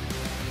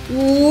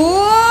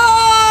 Whoa!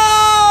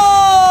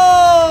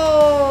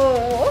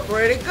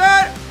 Pretty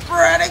good,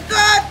 pretty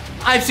good.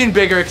 I've seen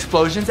bigger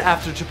explosions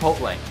after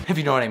Chipotle, if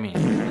you know what I mean.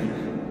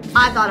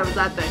 I thought it was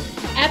that thing.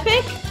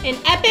 An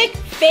epic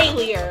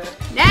failure.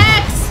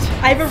 Next!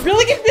 I have a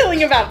really good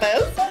feeling about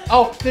this.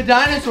 Oh, the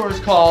dinosaurs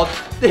called.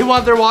 They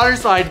want their water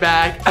slide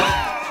back.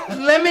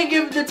 Let me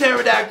give the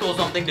pterodactyl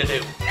something to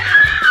do.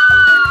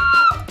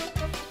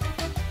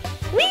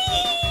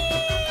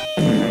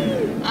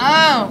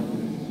 Oh.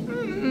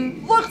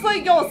 Looks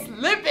like your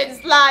slip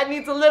and slide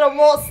needs a little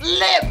more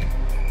slip.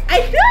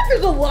 I feel like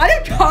there's a lot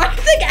of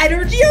toxic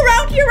energy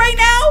around here right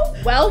now.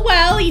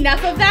 Well,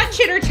 enough of that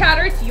chitter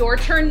chatter. It's your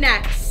turn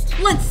next.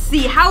 Let's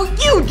see how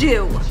you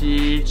do.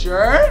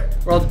 Teacher?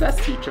 World's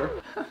best teacher.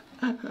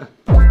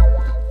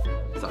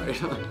 Sorry.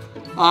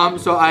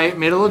 So I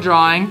made a little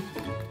drawing.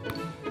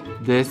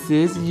 This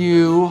is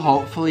you,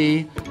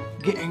 hopefully,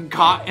 getting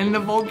caught in the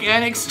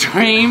volcanic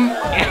stream.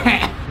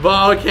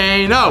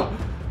 Volcano!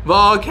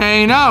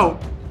 Volcano!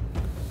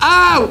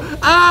 Ow!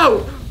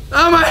 Ow!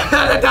 Oh my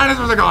god, the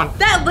dinosaurs are gone!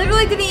 That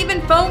literally didn't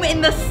even foam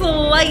in the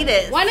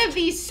slightest. One of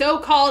these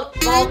so-called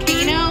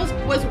volcanoes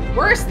was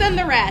worse than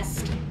the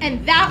rest,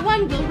 and that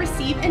one will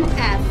receive an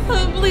F.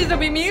 Please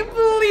don't be me.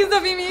 Please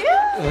don't be me.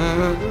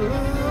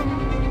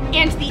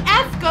 And the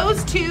F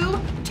goes to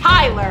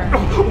Tyler.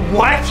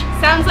 What?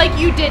 Sounds like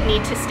you did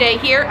need to stay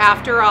here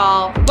after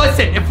all.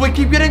 Listen, if we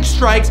keep getting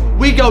strikes,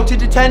 we go to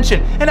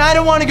detention. And I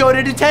don't want to go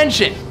to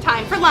detention.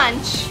 Time for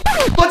lunch.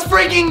 Let's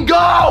freaking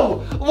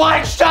go!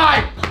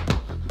 Lunchtime!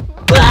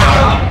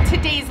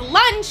 Today's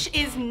lunch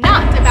is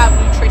not about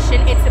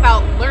nutrition, it's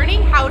about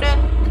learning how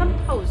to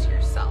compose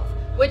yourself,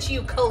 which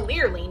you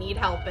clearly need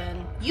help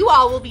in. You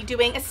all will be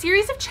doing a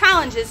series of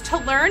challenges to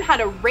learn how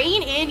to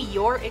rein in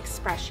your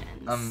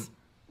expressions.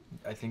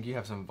 I think you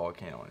have some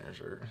volcano on your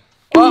shirt.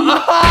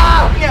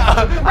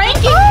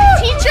 Ranking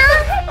teacher,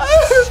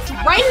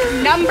 strike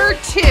number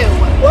 2.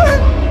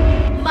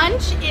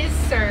 Lunch is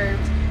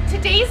served.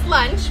 Today's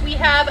lunch, we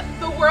have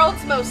the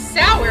world's most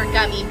sour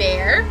gummy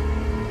bear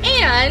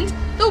and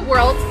the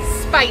world's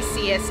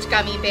spiciest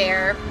gummy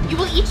bear. You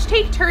will each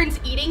take turns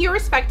eating your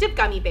respective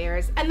gummy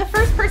bears, and the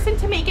first person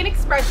to make an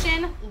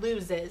expression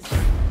loses.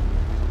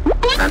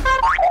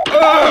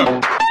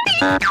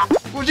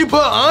 What'd you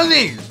put on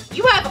these?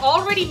 You have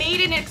already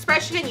made an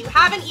expression and you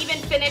haven't even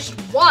finished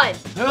one.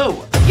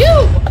 Who?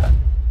 You!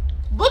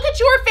 Look at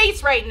your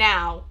face right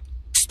now.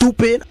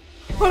 Stupid.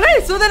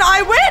 Okay, so then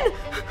I win.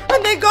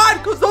 And thank God,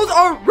 because those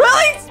are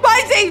really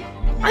spicy.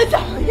 I'm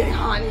definitely getting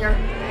hot in here.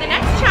 The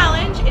next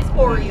challenge is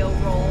Oreo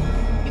roll.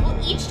 You will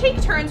each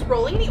take turns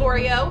rolling the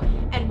Oreo,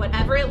 and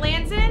whatever it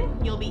lands in,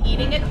 you'll be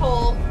eating it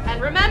whole.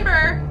 And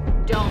remember,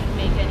 don't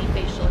make any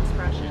facial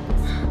expressions.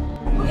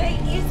 Okay,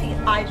 easy.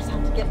 I just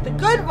have to get the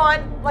good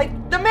one, like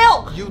the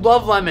milk. You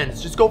love lemons.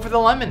 Just go for the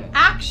lemon.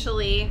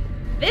 Actually,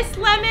 this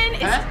lemon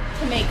is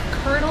to make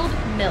curdled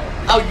milk.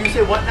 Oh, you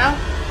say what now?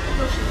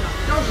 No, she's not.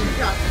 No, she's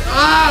not.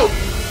 Ow!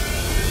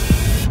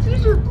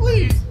 Teacher,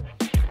 please.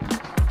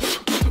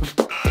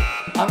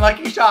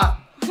 Unlucky shot.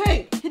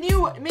 Okay, can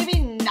you maybe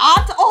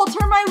not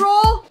alter my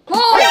roll?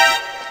 Oh!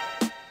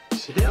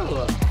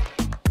 Chill.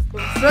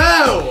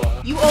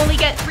 So. You only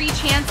get 3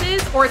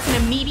 chances, or it's an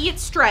immediate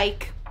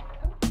strike.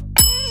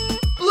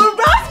 Blue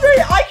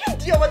raspberry, I can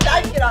deal with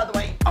that. Get out of the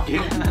way.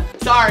 Okay.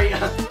 Sorry.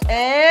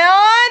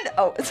 And,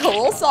 oh, it's a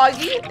little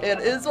soggy. It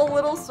is a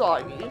little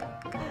soggy.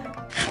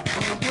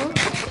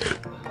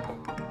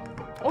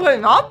 Okay,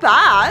 not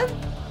bad.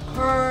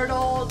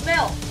 Curdled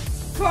milk.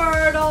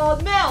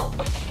 Curdled milk.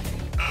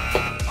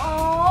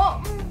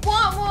 Oh,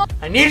 what more?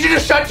 I need you to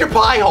shut your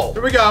pie hole.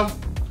 Here we go.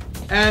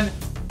 And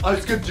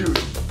let's get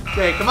juice.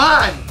 Okay, come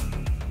on.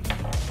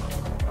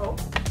 Oh.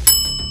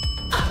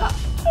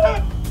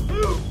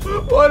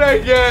 What'd I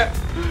get?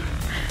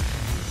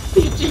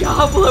 The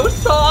Diablo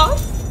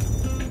sauce.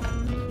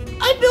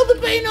 I feel the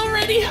pain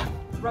already.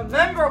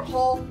 Remember,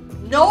 Cole,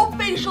 no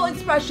facial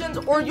expressions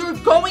or you're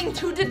going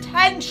to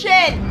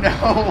detention.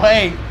 No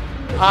way.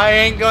 I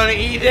ain't gonna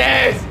eat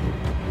this.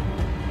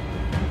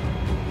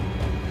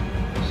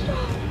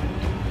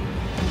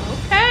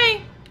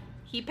 Okay,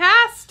 he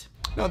passed.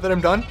 Now that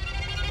I'm done,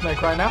 can I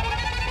cry now?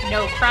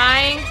 No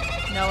crying,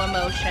 no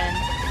emotion.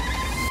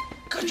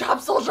 Good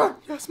job, soldier.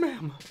 Yes,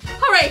 ma'am.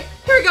 All right,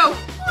 here we go.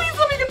 Please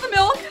let me get the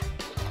milk.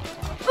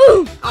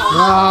 Ooh.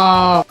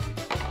 Oh.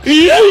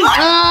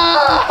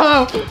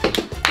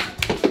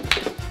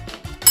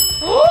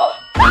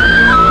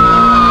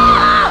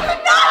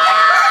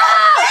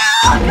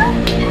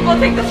 I'll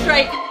take the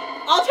strike.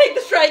 I'll take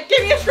the strike.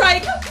 Give me a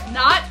strike.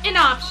 Not an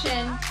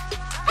option.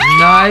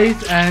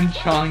 Nice and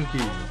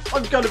chunky.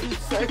 I'm gonna be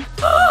sick.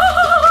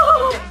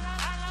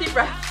 Deep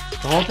breath.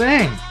 The whole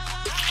thing.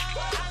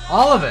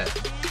 All of it.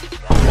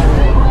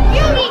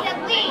 You need to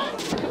leave.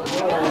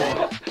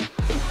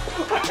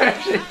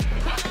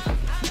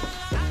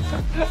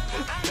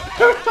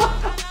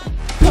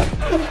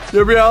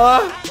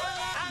 Gabriella?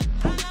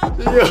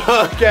 You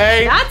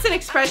okay? That's an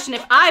expression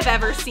if I've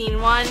ever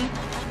seen one.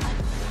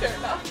 Fair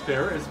enough.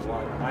 There is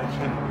one I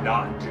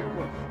cannot do.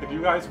 If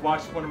you guys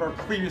watched one of our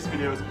previous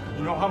videos,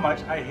 you know how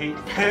much I hate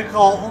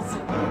pickles.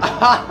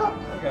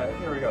 Okay,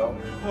 here we go.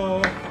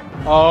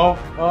 Oh.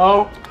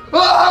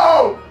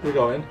 We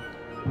go in?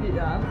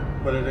 Yeah.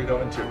 What did it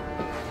go into?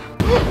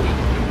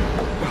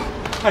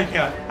 I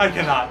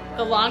cannot.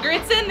 The longer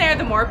it's in there,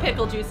 the more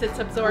pickle juice it's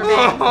absorbing.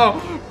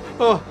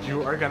 Oh,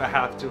 you are gonna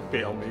have to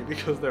fail me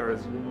because there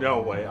is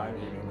no way I'm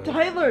eating this.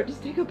 Tyler,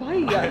 just take a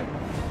bite.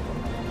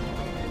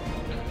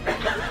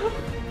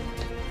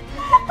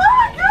 Oh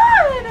my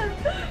god!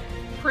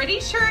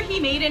 Pretty sure he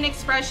made an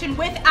expression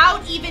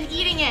without even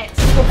eating it.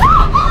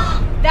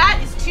 That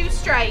is 2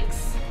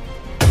 strikes.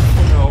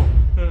 No.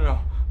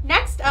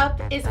 Next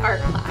up is art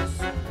class.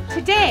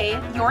 Today,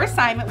 your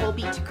assignment will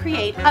be to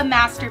create a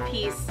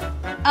masterpiece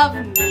of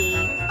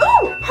me.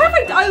 Ooh,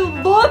 perfect! I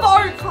love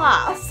art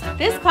class!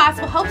 This class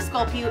will help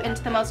sculpt you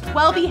into the most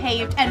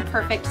well-behaved and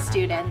perfect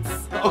students.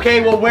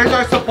 Okay, well, where's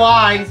our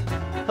supplies?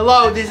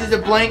 Hello, this is a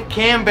blank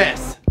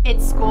canvas.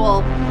 It's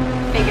school.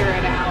 Figure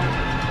it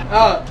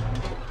out.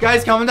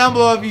 Guys, comment down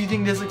below if you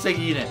think this looks like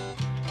Eden.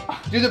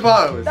 Do the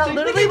pose. That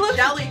literally looks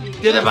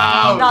Do the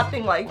pose.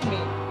 nothing like me.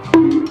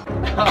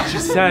 She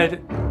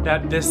said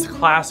that this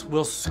class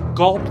will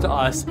sculpt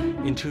us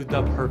into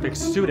the perfect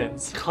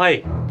students.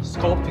 Clay,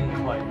 sculpting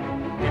clay.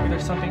 Maybe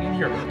there's something in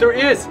here. There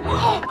is!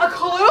 A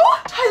clue?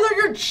 Tyler,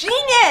 you're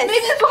genius! Maybe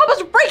this will help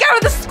us break out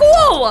of the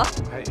school!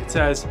 Okay, it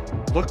says,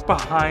 look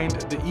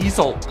behind the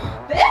easel.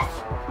 This?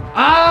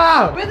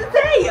 Ah! What does it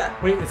say?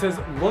 Wait, it says,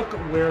 look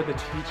where the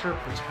teacher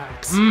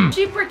protects.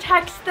 She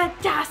protects the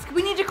desk.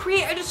 We need to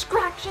create a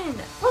distraction.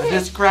 A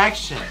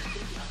distraction.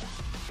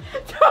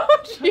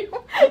 Don't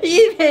you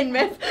even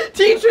miss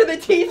teacher the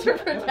teacher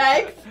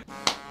protects.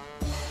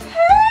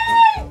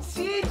 Hey,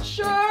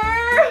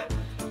 teacher!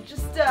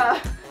 Just,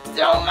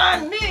 don't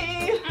mind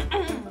me.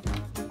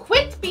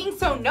 Quit being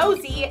so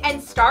nosy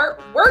and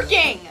start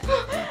working.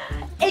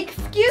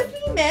 Excuse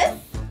me, miss.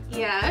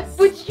 Yes?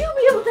 Would you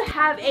be able to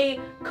have a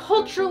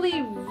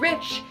culturally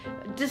rich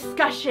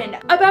discussion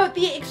about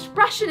the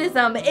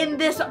expressionism in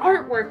this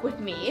artwork with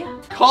me?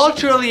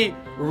 Culturally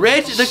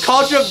rich? The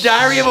culture of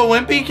Diary of a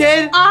Wimpy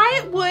Kid?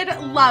 I would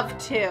love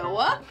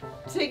to.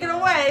 Take it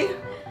away.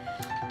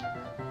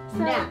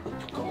 Now.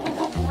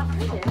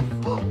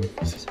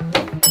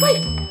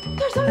 Wait,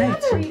 there's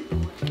another.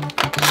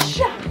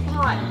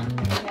 Jackpot.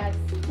 Yes.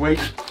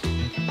 Wait.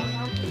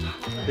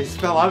 They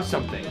spell out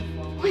something.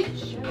 Wait.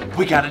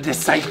 We gotta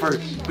decipher.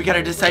 We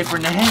gotta decipher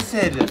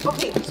Nansen.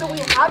 Okay, so we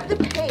have the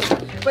paint,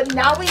 but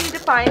now we need to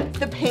find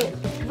the paint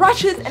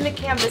brushes and the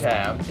canvas.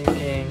 Okay, I'm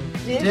thinking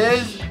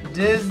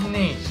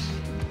Disney.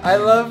 I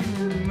love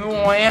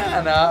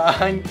Moana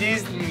on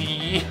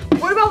Disney.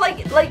 What about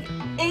like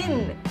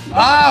in?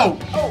 Oh!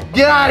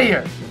 Get out of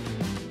here!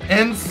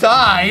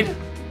 Inside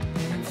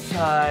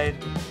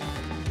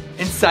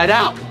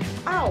out.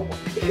 Ow.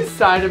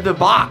 Inside of the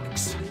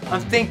box.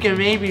 I'm thinking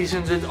maybe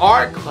since it's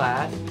art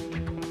class,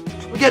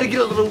 we gotta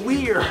get a little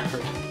weird.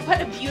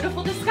 What a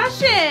beautiful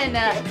discussion.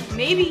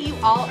 Maybe you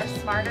all are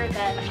smarter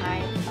than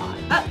I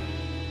thought.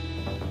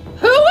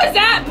 Who was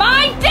at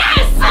my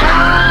desk?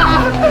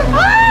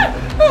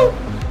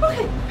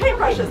 Okay,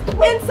 paintbrushes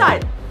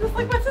inside. Just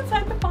like what's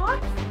inside the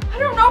box? I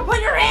don't know. Put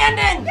your hand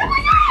in. You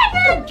put your hand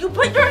in. You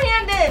put your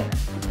hand in.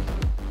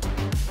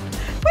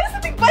 Why does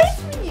something bite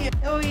me?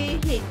 Oh, I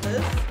hate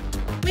this.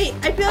 Wait,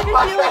 I feel like I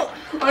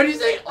feel. Why do you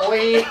say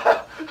oi?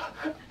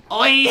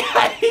 Oi,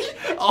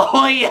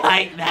 oi,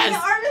 My that's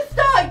arm is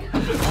stuck.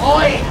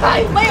 oi,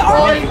 My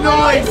arm oi, is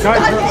noise,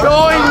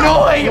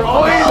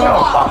 oi.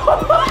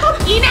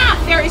 Enough!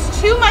 There is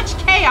too much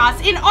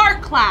chaos in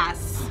art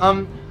class.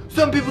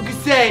 Some people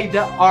could say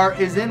that art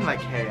is in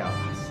like chaos.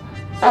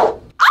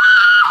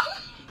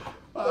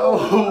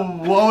 Oh,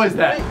 what was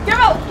that?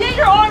 Girl, get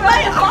your arm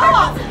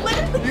off.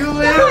 You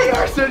literally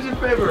are such a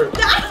favor.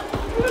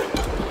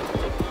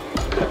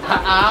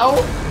 Ow!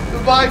 The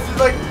box is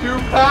like 2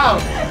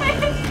 pounds.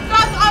 It's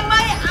stuck on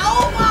my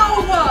elbow.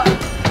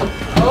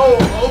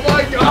 Oh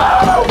my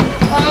god!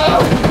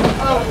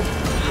 Oh!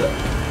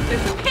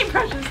 There's some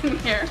paintbrushes in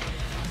here.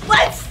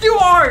 Let's do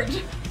art.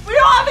 We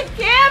don't have a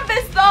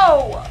canvas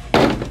though.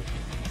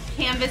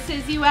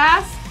 Canvases, you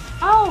ask?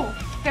 Oh,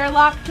 they're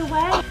locked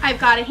away. I've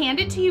got to hand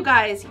it to you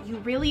guys. You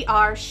really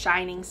are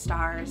shining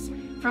stars.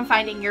 From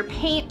finding your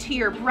paint to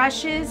your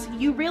brushes,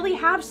 you really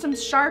have some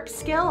sharp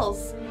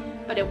skills.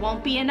 But it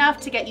won't be enough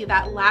to get you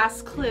that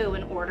last clue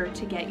in order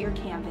to get your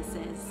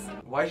canvases.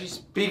 Why is she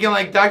speaking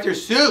like Dr.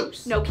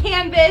 Seuss? No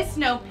canvas,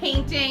 no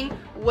painting.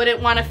 Wouldn't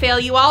want to fail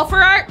you all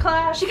for art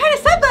class. She kind of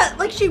said that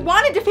like she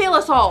wanted to fail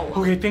us all.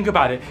 Okay, think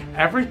about it.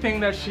 Everything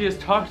that she has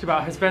talked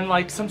about has been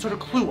like some sort of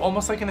clue,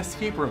 almost like an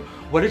escape room.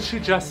 What did she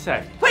just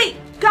say? Wait,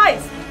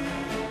 guys.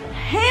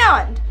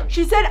 Hand.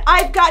 She said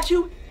I've got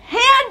to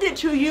hand it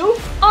to you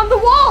on the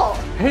wall.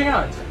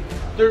 Hands!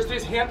 There's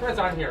these handprints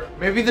on here.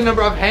 Maybe the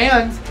number of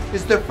hands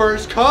is the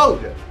first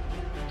code.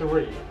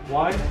 3.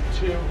 1,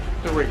 2,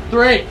 3.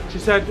 3. She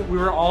said we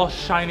were all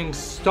shining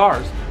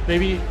stars.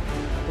 Maybe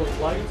the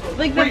lights are...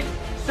 Like the- Wait,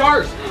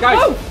 stars! Guys,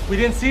 Oh! we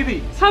didn't see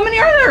these. How many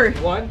are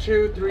there? 1,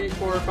 2, 3,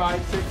 4,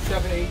 5, 6,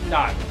 7, 8,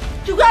 9.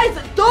 You guys,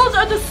 those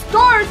are the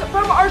stars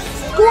from our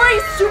Skory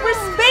Super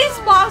Space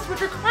Box,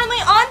 which are currently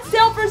on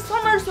sale for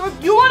summer. So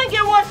if you want to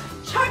get one,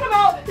 check them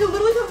out. It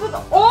literally comes with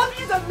all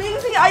these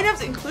amazing many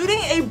items, including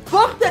a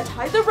book that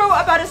Tyler wrote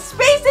about a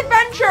space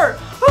adventure.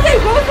 Okay,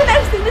 what was the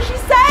next thing that she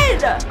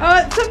said?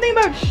 Something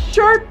about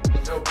sharp.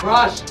 No,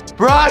 brush.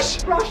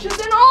 Brush. Brushes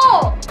and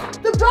all.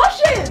 The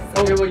brushes.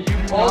 Okay, well, you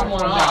pulled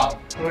one out.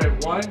 Okay,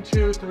 1,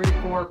 2, 3,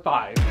 4,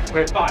 5.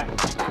 Okay, 5.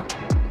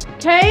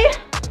 Okay.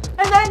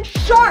 And then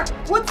sharp.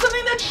 What's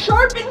something that's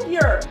sharp in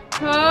here?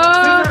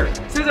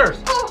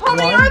 Scissors. Oh, how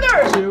many are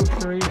there? 1, 2,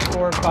 3,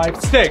 4,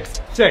 5,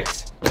 6.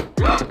 6.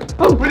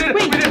 Oh, We did it.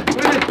 wait. We did it. We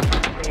did it.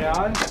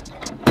 And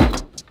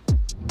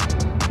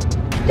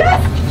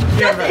Yes.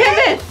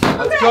 canvas.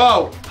 Let's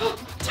go.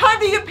 Time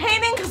to get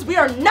painting because we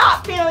are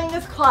not failing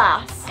this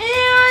class.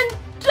 And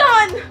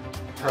done.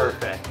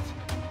 Perfect.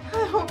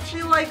 I hope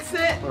she likes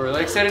it. We're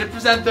really excited to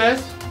present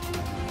this.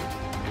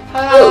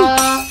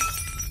 Ta-da!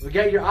 We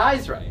got your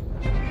eyes right.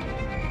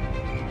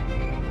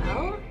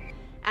 Well,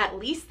 at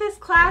least this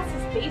class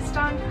is based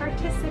on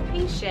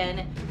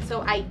participation,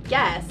 so I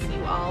guess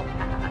you all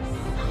pass.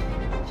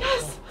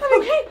 Yes.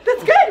 Okay,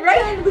 that's good,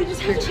 right? And we just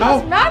have to so.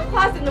 pass math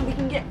class and then we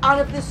can get out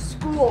of this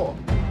school.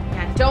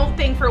 Yeah, don't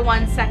think for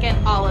 1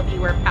 second all of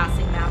you are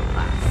passing math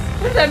class.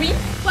 What does that mean?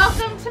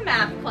 Welcome to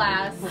math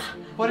class.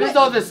 What is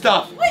all this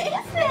stuff? What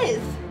is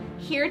this?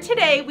 Here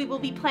today we will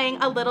be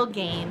playing a little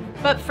game.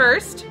 But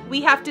first,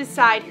 we have to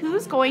decide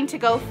who's going to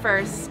go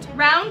first.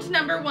 Round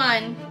number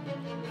 1.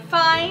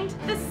 Find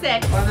the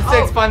 6. Find the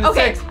 6, find the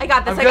okay, 6. I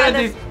got this, I'm I good got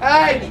at this. these.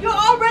 Hey, You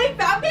already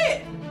found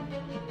it?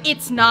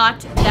 It's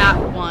not that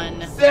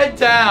one. sit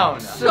down.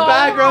 The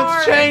background's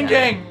hard.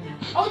 changing.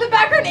 Oh, the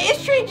background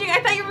is changing. I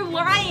thought you were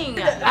lying.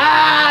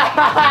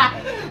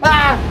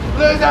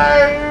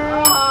 Loser.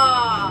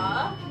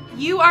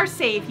 You are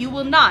safe. You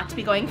will not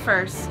be going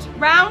first.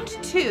 Round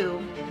 2.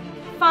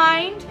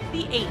 Find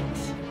the 8.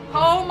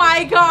 Oh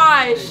my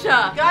gosh.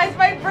 Guys,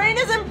 my brain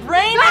isn't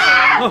braining.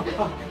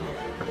 Aww.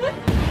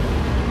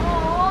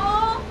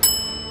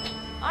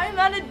 I'm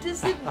at a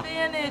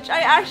disadvantage. I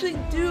actually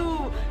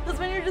do. Because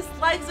when you're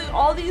dyslexic,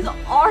 all these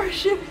are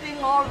shifting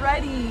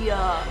already.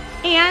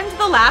 And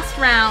the last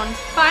round.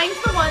 Find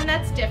the one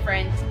that's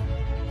different.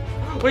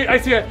 Wait, I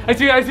see it. I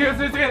see it. I see it. I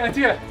see it. I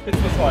see it. It's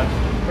this one.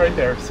 Right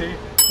there. See?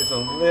 It's a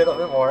little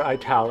bit more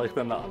italic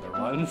than the other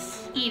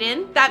ones.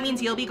 Eden, that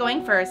means you'll be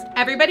going first.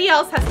 Everybody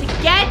else has to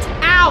get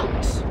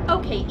out.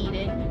 Okay,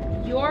 Eden,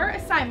 your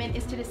assignment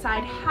is to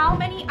decide how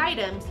many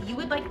items you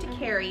would like to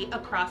carry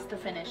across the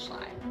finish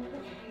line.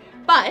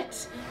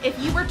 But if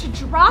you were to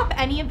drop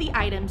any of the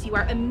items, you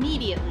are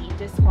immediately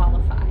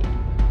disqualified.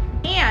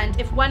 And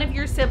if one of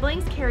your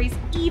siblings carries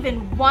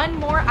even one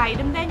more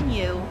item than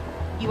you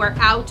are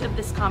out of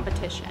this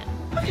competition.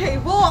 Okay,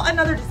 well,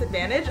 another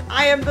disadvantage.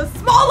 I am the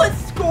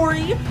smallest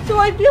Skory, so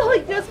I feel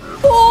like this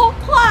whole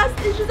class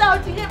is just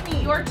out to get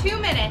me. Your 2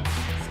 minutes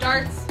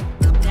starts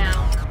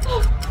now.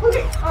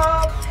 Okay,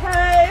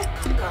 okay.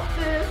 Grab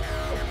this,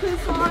 put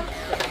this on,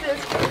 grab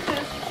this,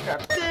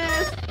 grab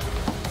this.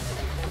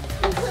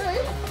 Okay,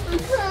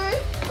 okay,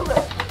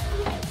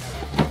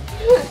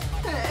 okay.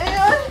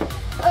 And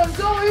I'm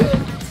going.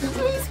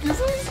 Excuse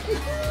me.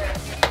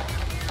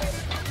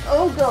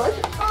 Oh gosh,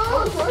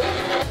 oh gosh.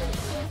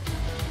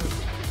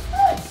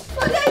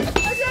 Okay, I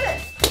did it.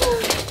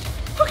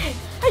 Okay,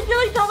 I feel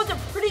like that was a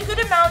pretty good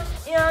amount,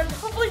 and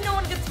hopefully no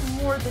one gets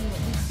more than me.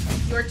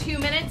 Your 2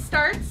 minutes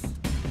starts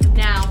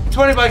now.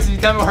 $20 if you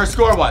tell me what her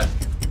score was.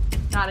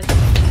 Not a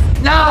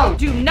chance. No!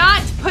 Do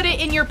not put it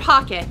in your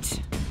pocket.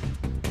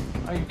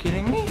 Are you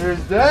kidding me?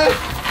 There's this.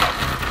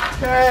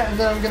 Okay, and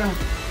then I'm gonna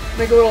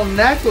make a little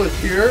necklace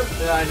here.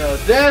 And I know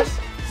this.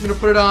 I'm gonna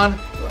put it on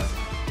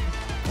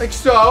like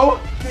so.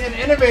 Being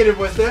innovative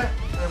with it.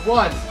 And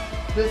 1,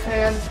 this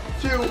hand,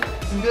 2,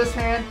 in this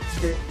hand.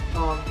 Okay,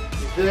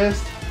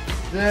 this,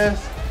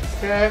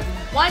 okay.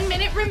 1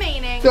 minute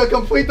remaining. To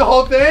complete the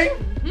whole thing?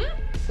 Mm-hmm.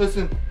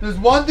 Listen, there's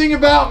one thing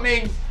about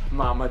me.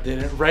 Mama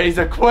didn't raise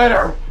a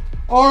quitter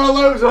or a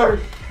loser.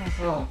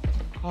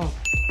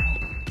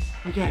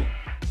 Okay.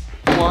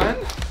 1,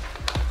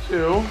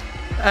 2,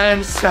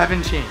 and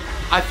 17.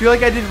 I feel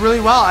like I did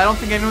really well. I don't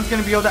think anyone's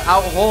gonna be able to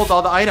outhold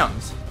all the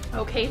items.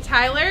 Okay,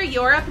 Tyler,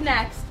 you're up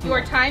next.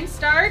 Your time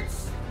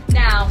starts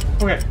now.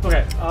 Okay.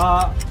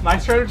 My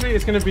strategy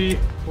is gonna be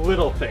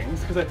little things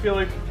because I feel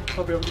like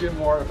I'll be able to get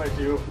more if I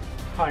do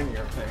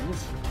tinier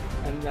things.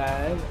 And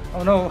then,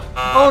 oh no.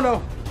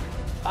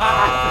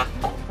 Ah!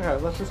 Okay,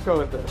 let's just go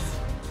with this.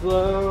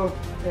 Slow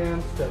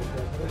and steady.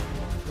 Let's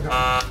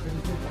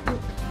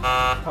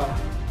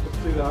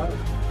do that.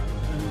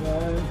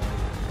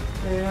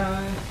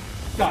 And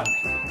done.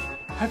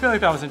 I feel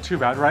like that wasn't too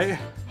bad, right?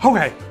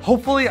 Okay,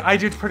 hopefully I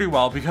did pretty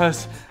well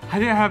because I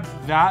didn't have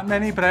that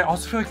many, but I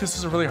also feel like this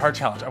is a really hard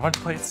challenge. I want to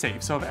play it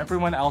safe, so if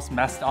everyone else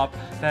messed up,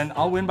 then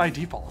I'll win by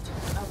default.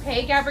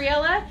 Okay,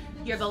 Gabriella,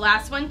 you're the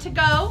last one to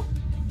go.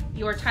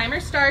 Your timer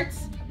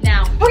starts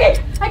now.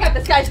 Okay, I got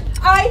this, guys.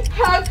 I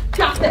have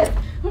got this.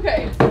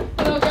 Okay, and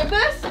I'll grab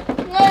this,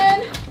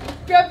 and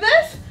grab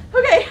this.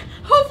 Okay,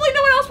 hopefully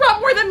no one else brought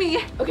more than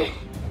me. Okay,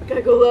 I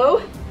gotta go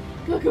low.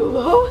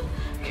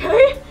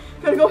 Okay,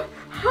 gotta go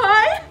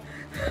high.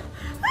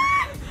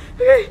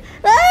 Okay,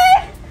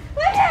 hey,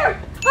 right here.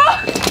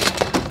 Oh.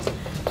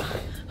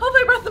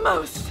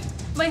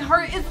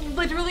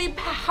 literally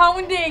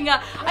pounding.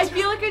 I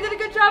feel like I did a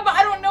good job, but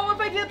I don't know if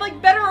I did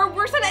like better or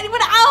worse than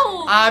anyone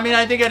else. I mean,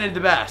 I think I did the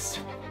best.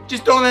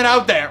 Just throwing that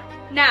out there.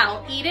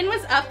 Now, Eden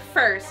was up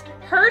first.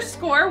 Her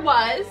score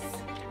was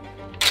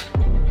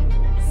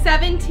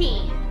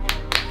 17.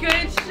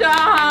 Good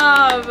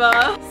job.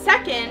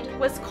 Second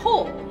was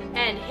Cole,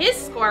 and his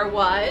score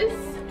was...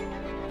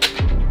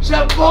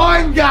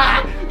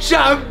 Shaboinga!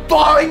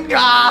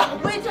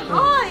 Shaboinga! We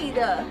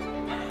tied.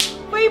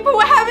 Wait, but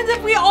what happens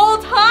if we all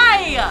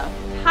tie?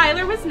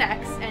 Tyler was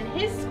next, and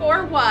his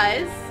score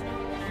was...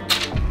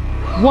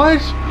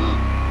 What?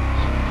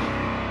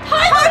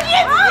 Tyler, it's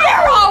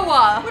 0!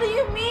 What do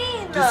you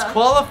mean?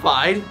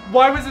 Disqualified?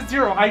 Why was it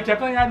 0? I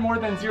definitely had more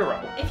than 0.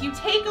 If you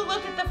take a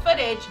look at the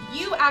footage,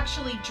 you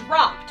actually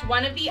dropped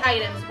one of the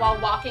items while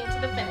walking to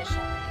the finish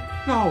line.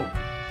 No,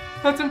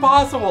 that's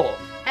impossible.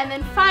 And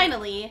then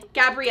finally,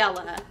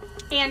 Gabriella.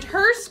 And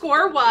her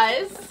score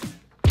was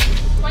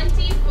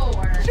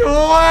 24.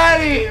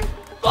 24!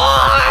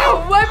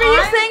 What were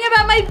you saying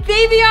about my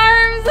baby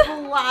arms?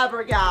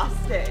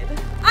 Flabbergasted.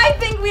 I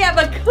think we have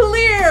a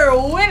clear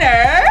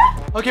winner.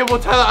 Okay, well,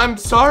 Tyler, I'm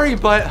sorry,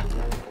 but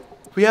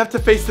we have to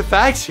face the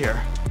facts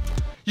here.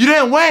 You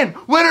didn't win.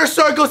 Winner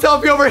circle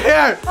selfie over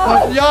here.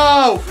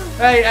 Yo,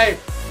 hey,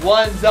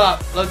 one's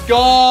up. Let's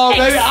go,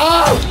 baby.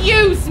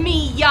 Excuse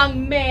me,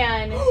 young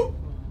man.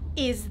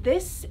 Is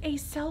this a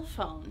cell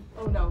phone?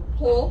 Oh no,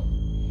 Cole.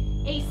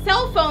 A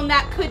cell phone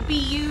that could be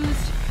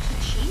used to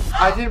cheat?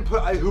 I didn't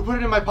put, who put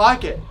it in my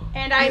pocket?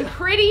 And I'm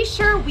pretty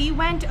sure we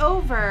went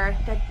over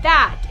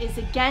that is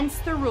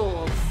against the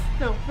rules.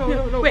 No,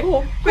 wait,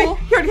 Cole. He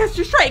already has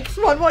 2 strikes.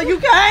 One while you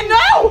can.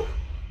 No!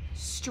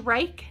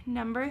 Strike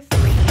number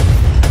 3.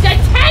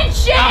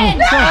 Detention!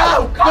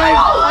 No!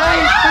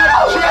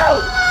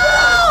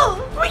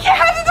 We can't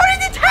have you go to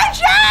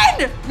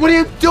detention! What are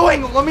you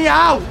doing? Let me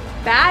out!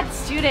 Bad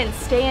students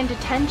stay in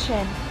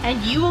detention,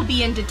 and you will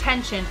be in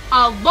detention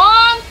a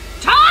long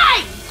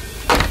time!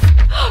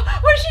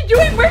 What is she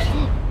doing?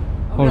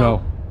 Oh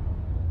no.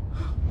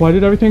 Why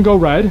did everything go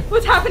red?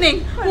 What's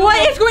happening? What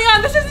is going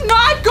on? This is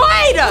not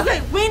good!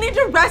 Okay, we need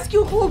to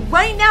rescue Cole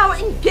right now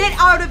and get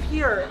out of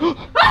here.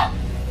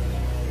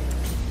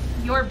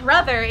 Your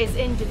brother is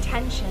in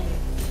detention,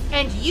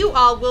 and you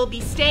all will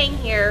be staying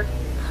here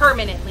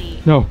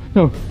permanently. No.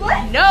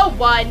 What? No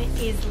one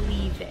is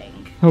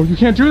leaving. No, you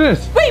can't do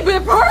this. Wait,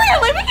 but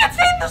permanently? We can't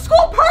stay in the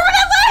school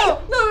permanently!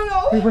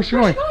 No. Wait, where's she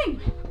going?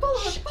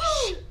 Follow.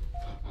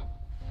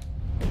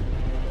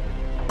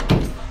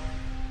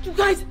 You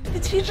guys, the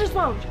teacher's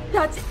lounge.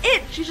 That's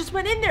it. She just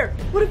went in there.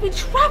 What if we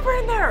trap her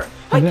in there?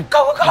 Wait,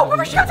 go.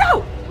 Wherever she comes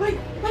out. Wait.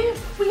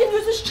 We can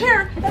use this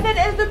chair and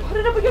then put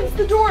it up against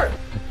the door.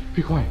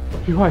 Be quiet.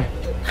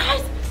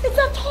 Guys, it's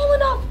not tall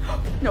enough.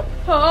 No.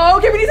 Oh,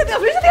 okay, we need something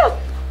else.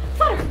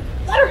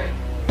 Let her.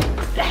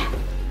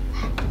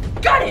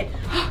 Got it.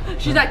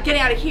 She's not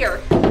getting out of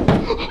here. Get me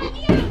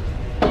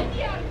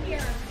out of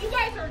here. You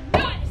guys are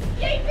not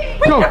escaping.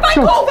 Go.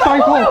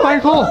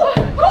 Find Cole. Cole,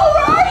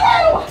 where are you?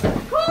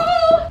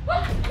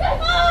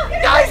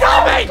 Guys,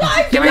 help me!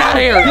 Get me out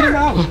of here! Get him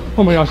out.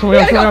 Oh my gosh. We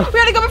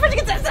gotta go before she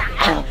gets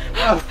out.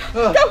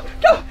 Go.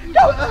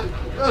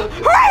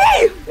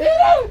 Hurry!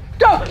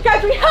 Go,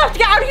 guys, we have to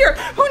get out of here.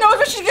 Who knows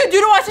what she's gonna do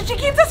to us if she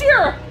keeps us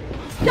here?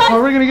 Guys, How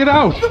are we gonna get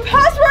out? the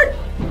password.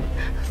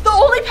 The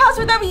only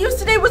password that we used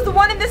today was the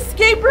one in the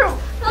escape room.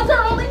 That's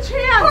our only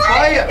chance.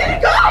 Hurry, get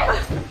it going.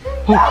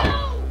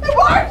 It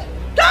worked.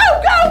 Go.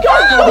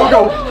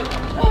 Go.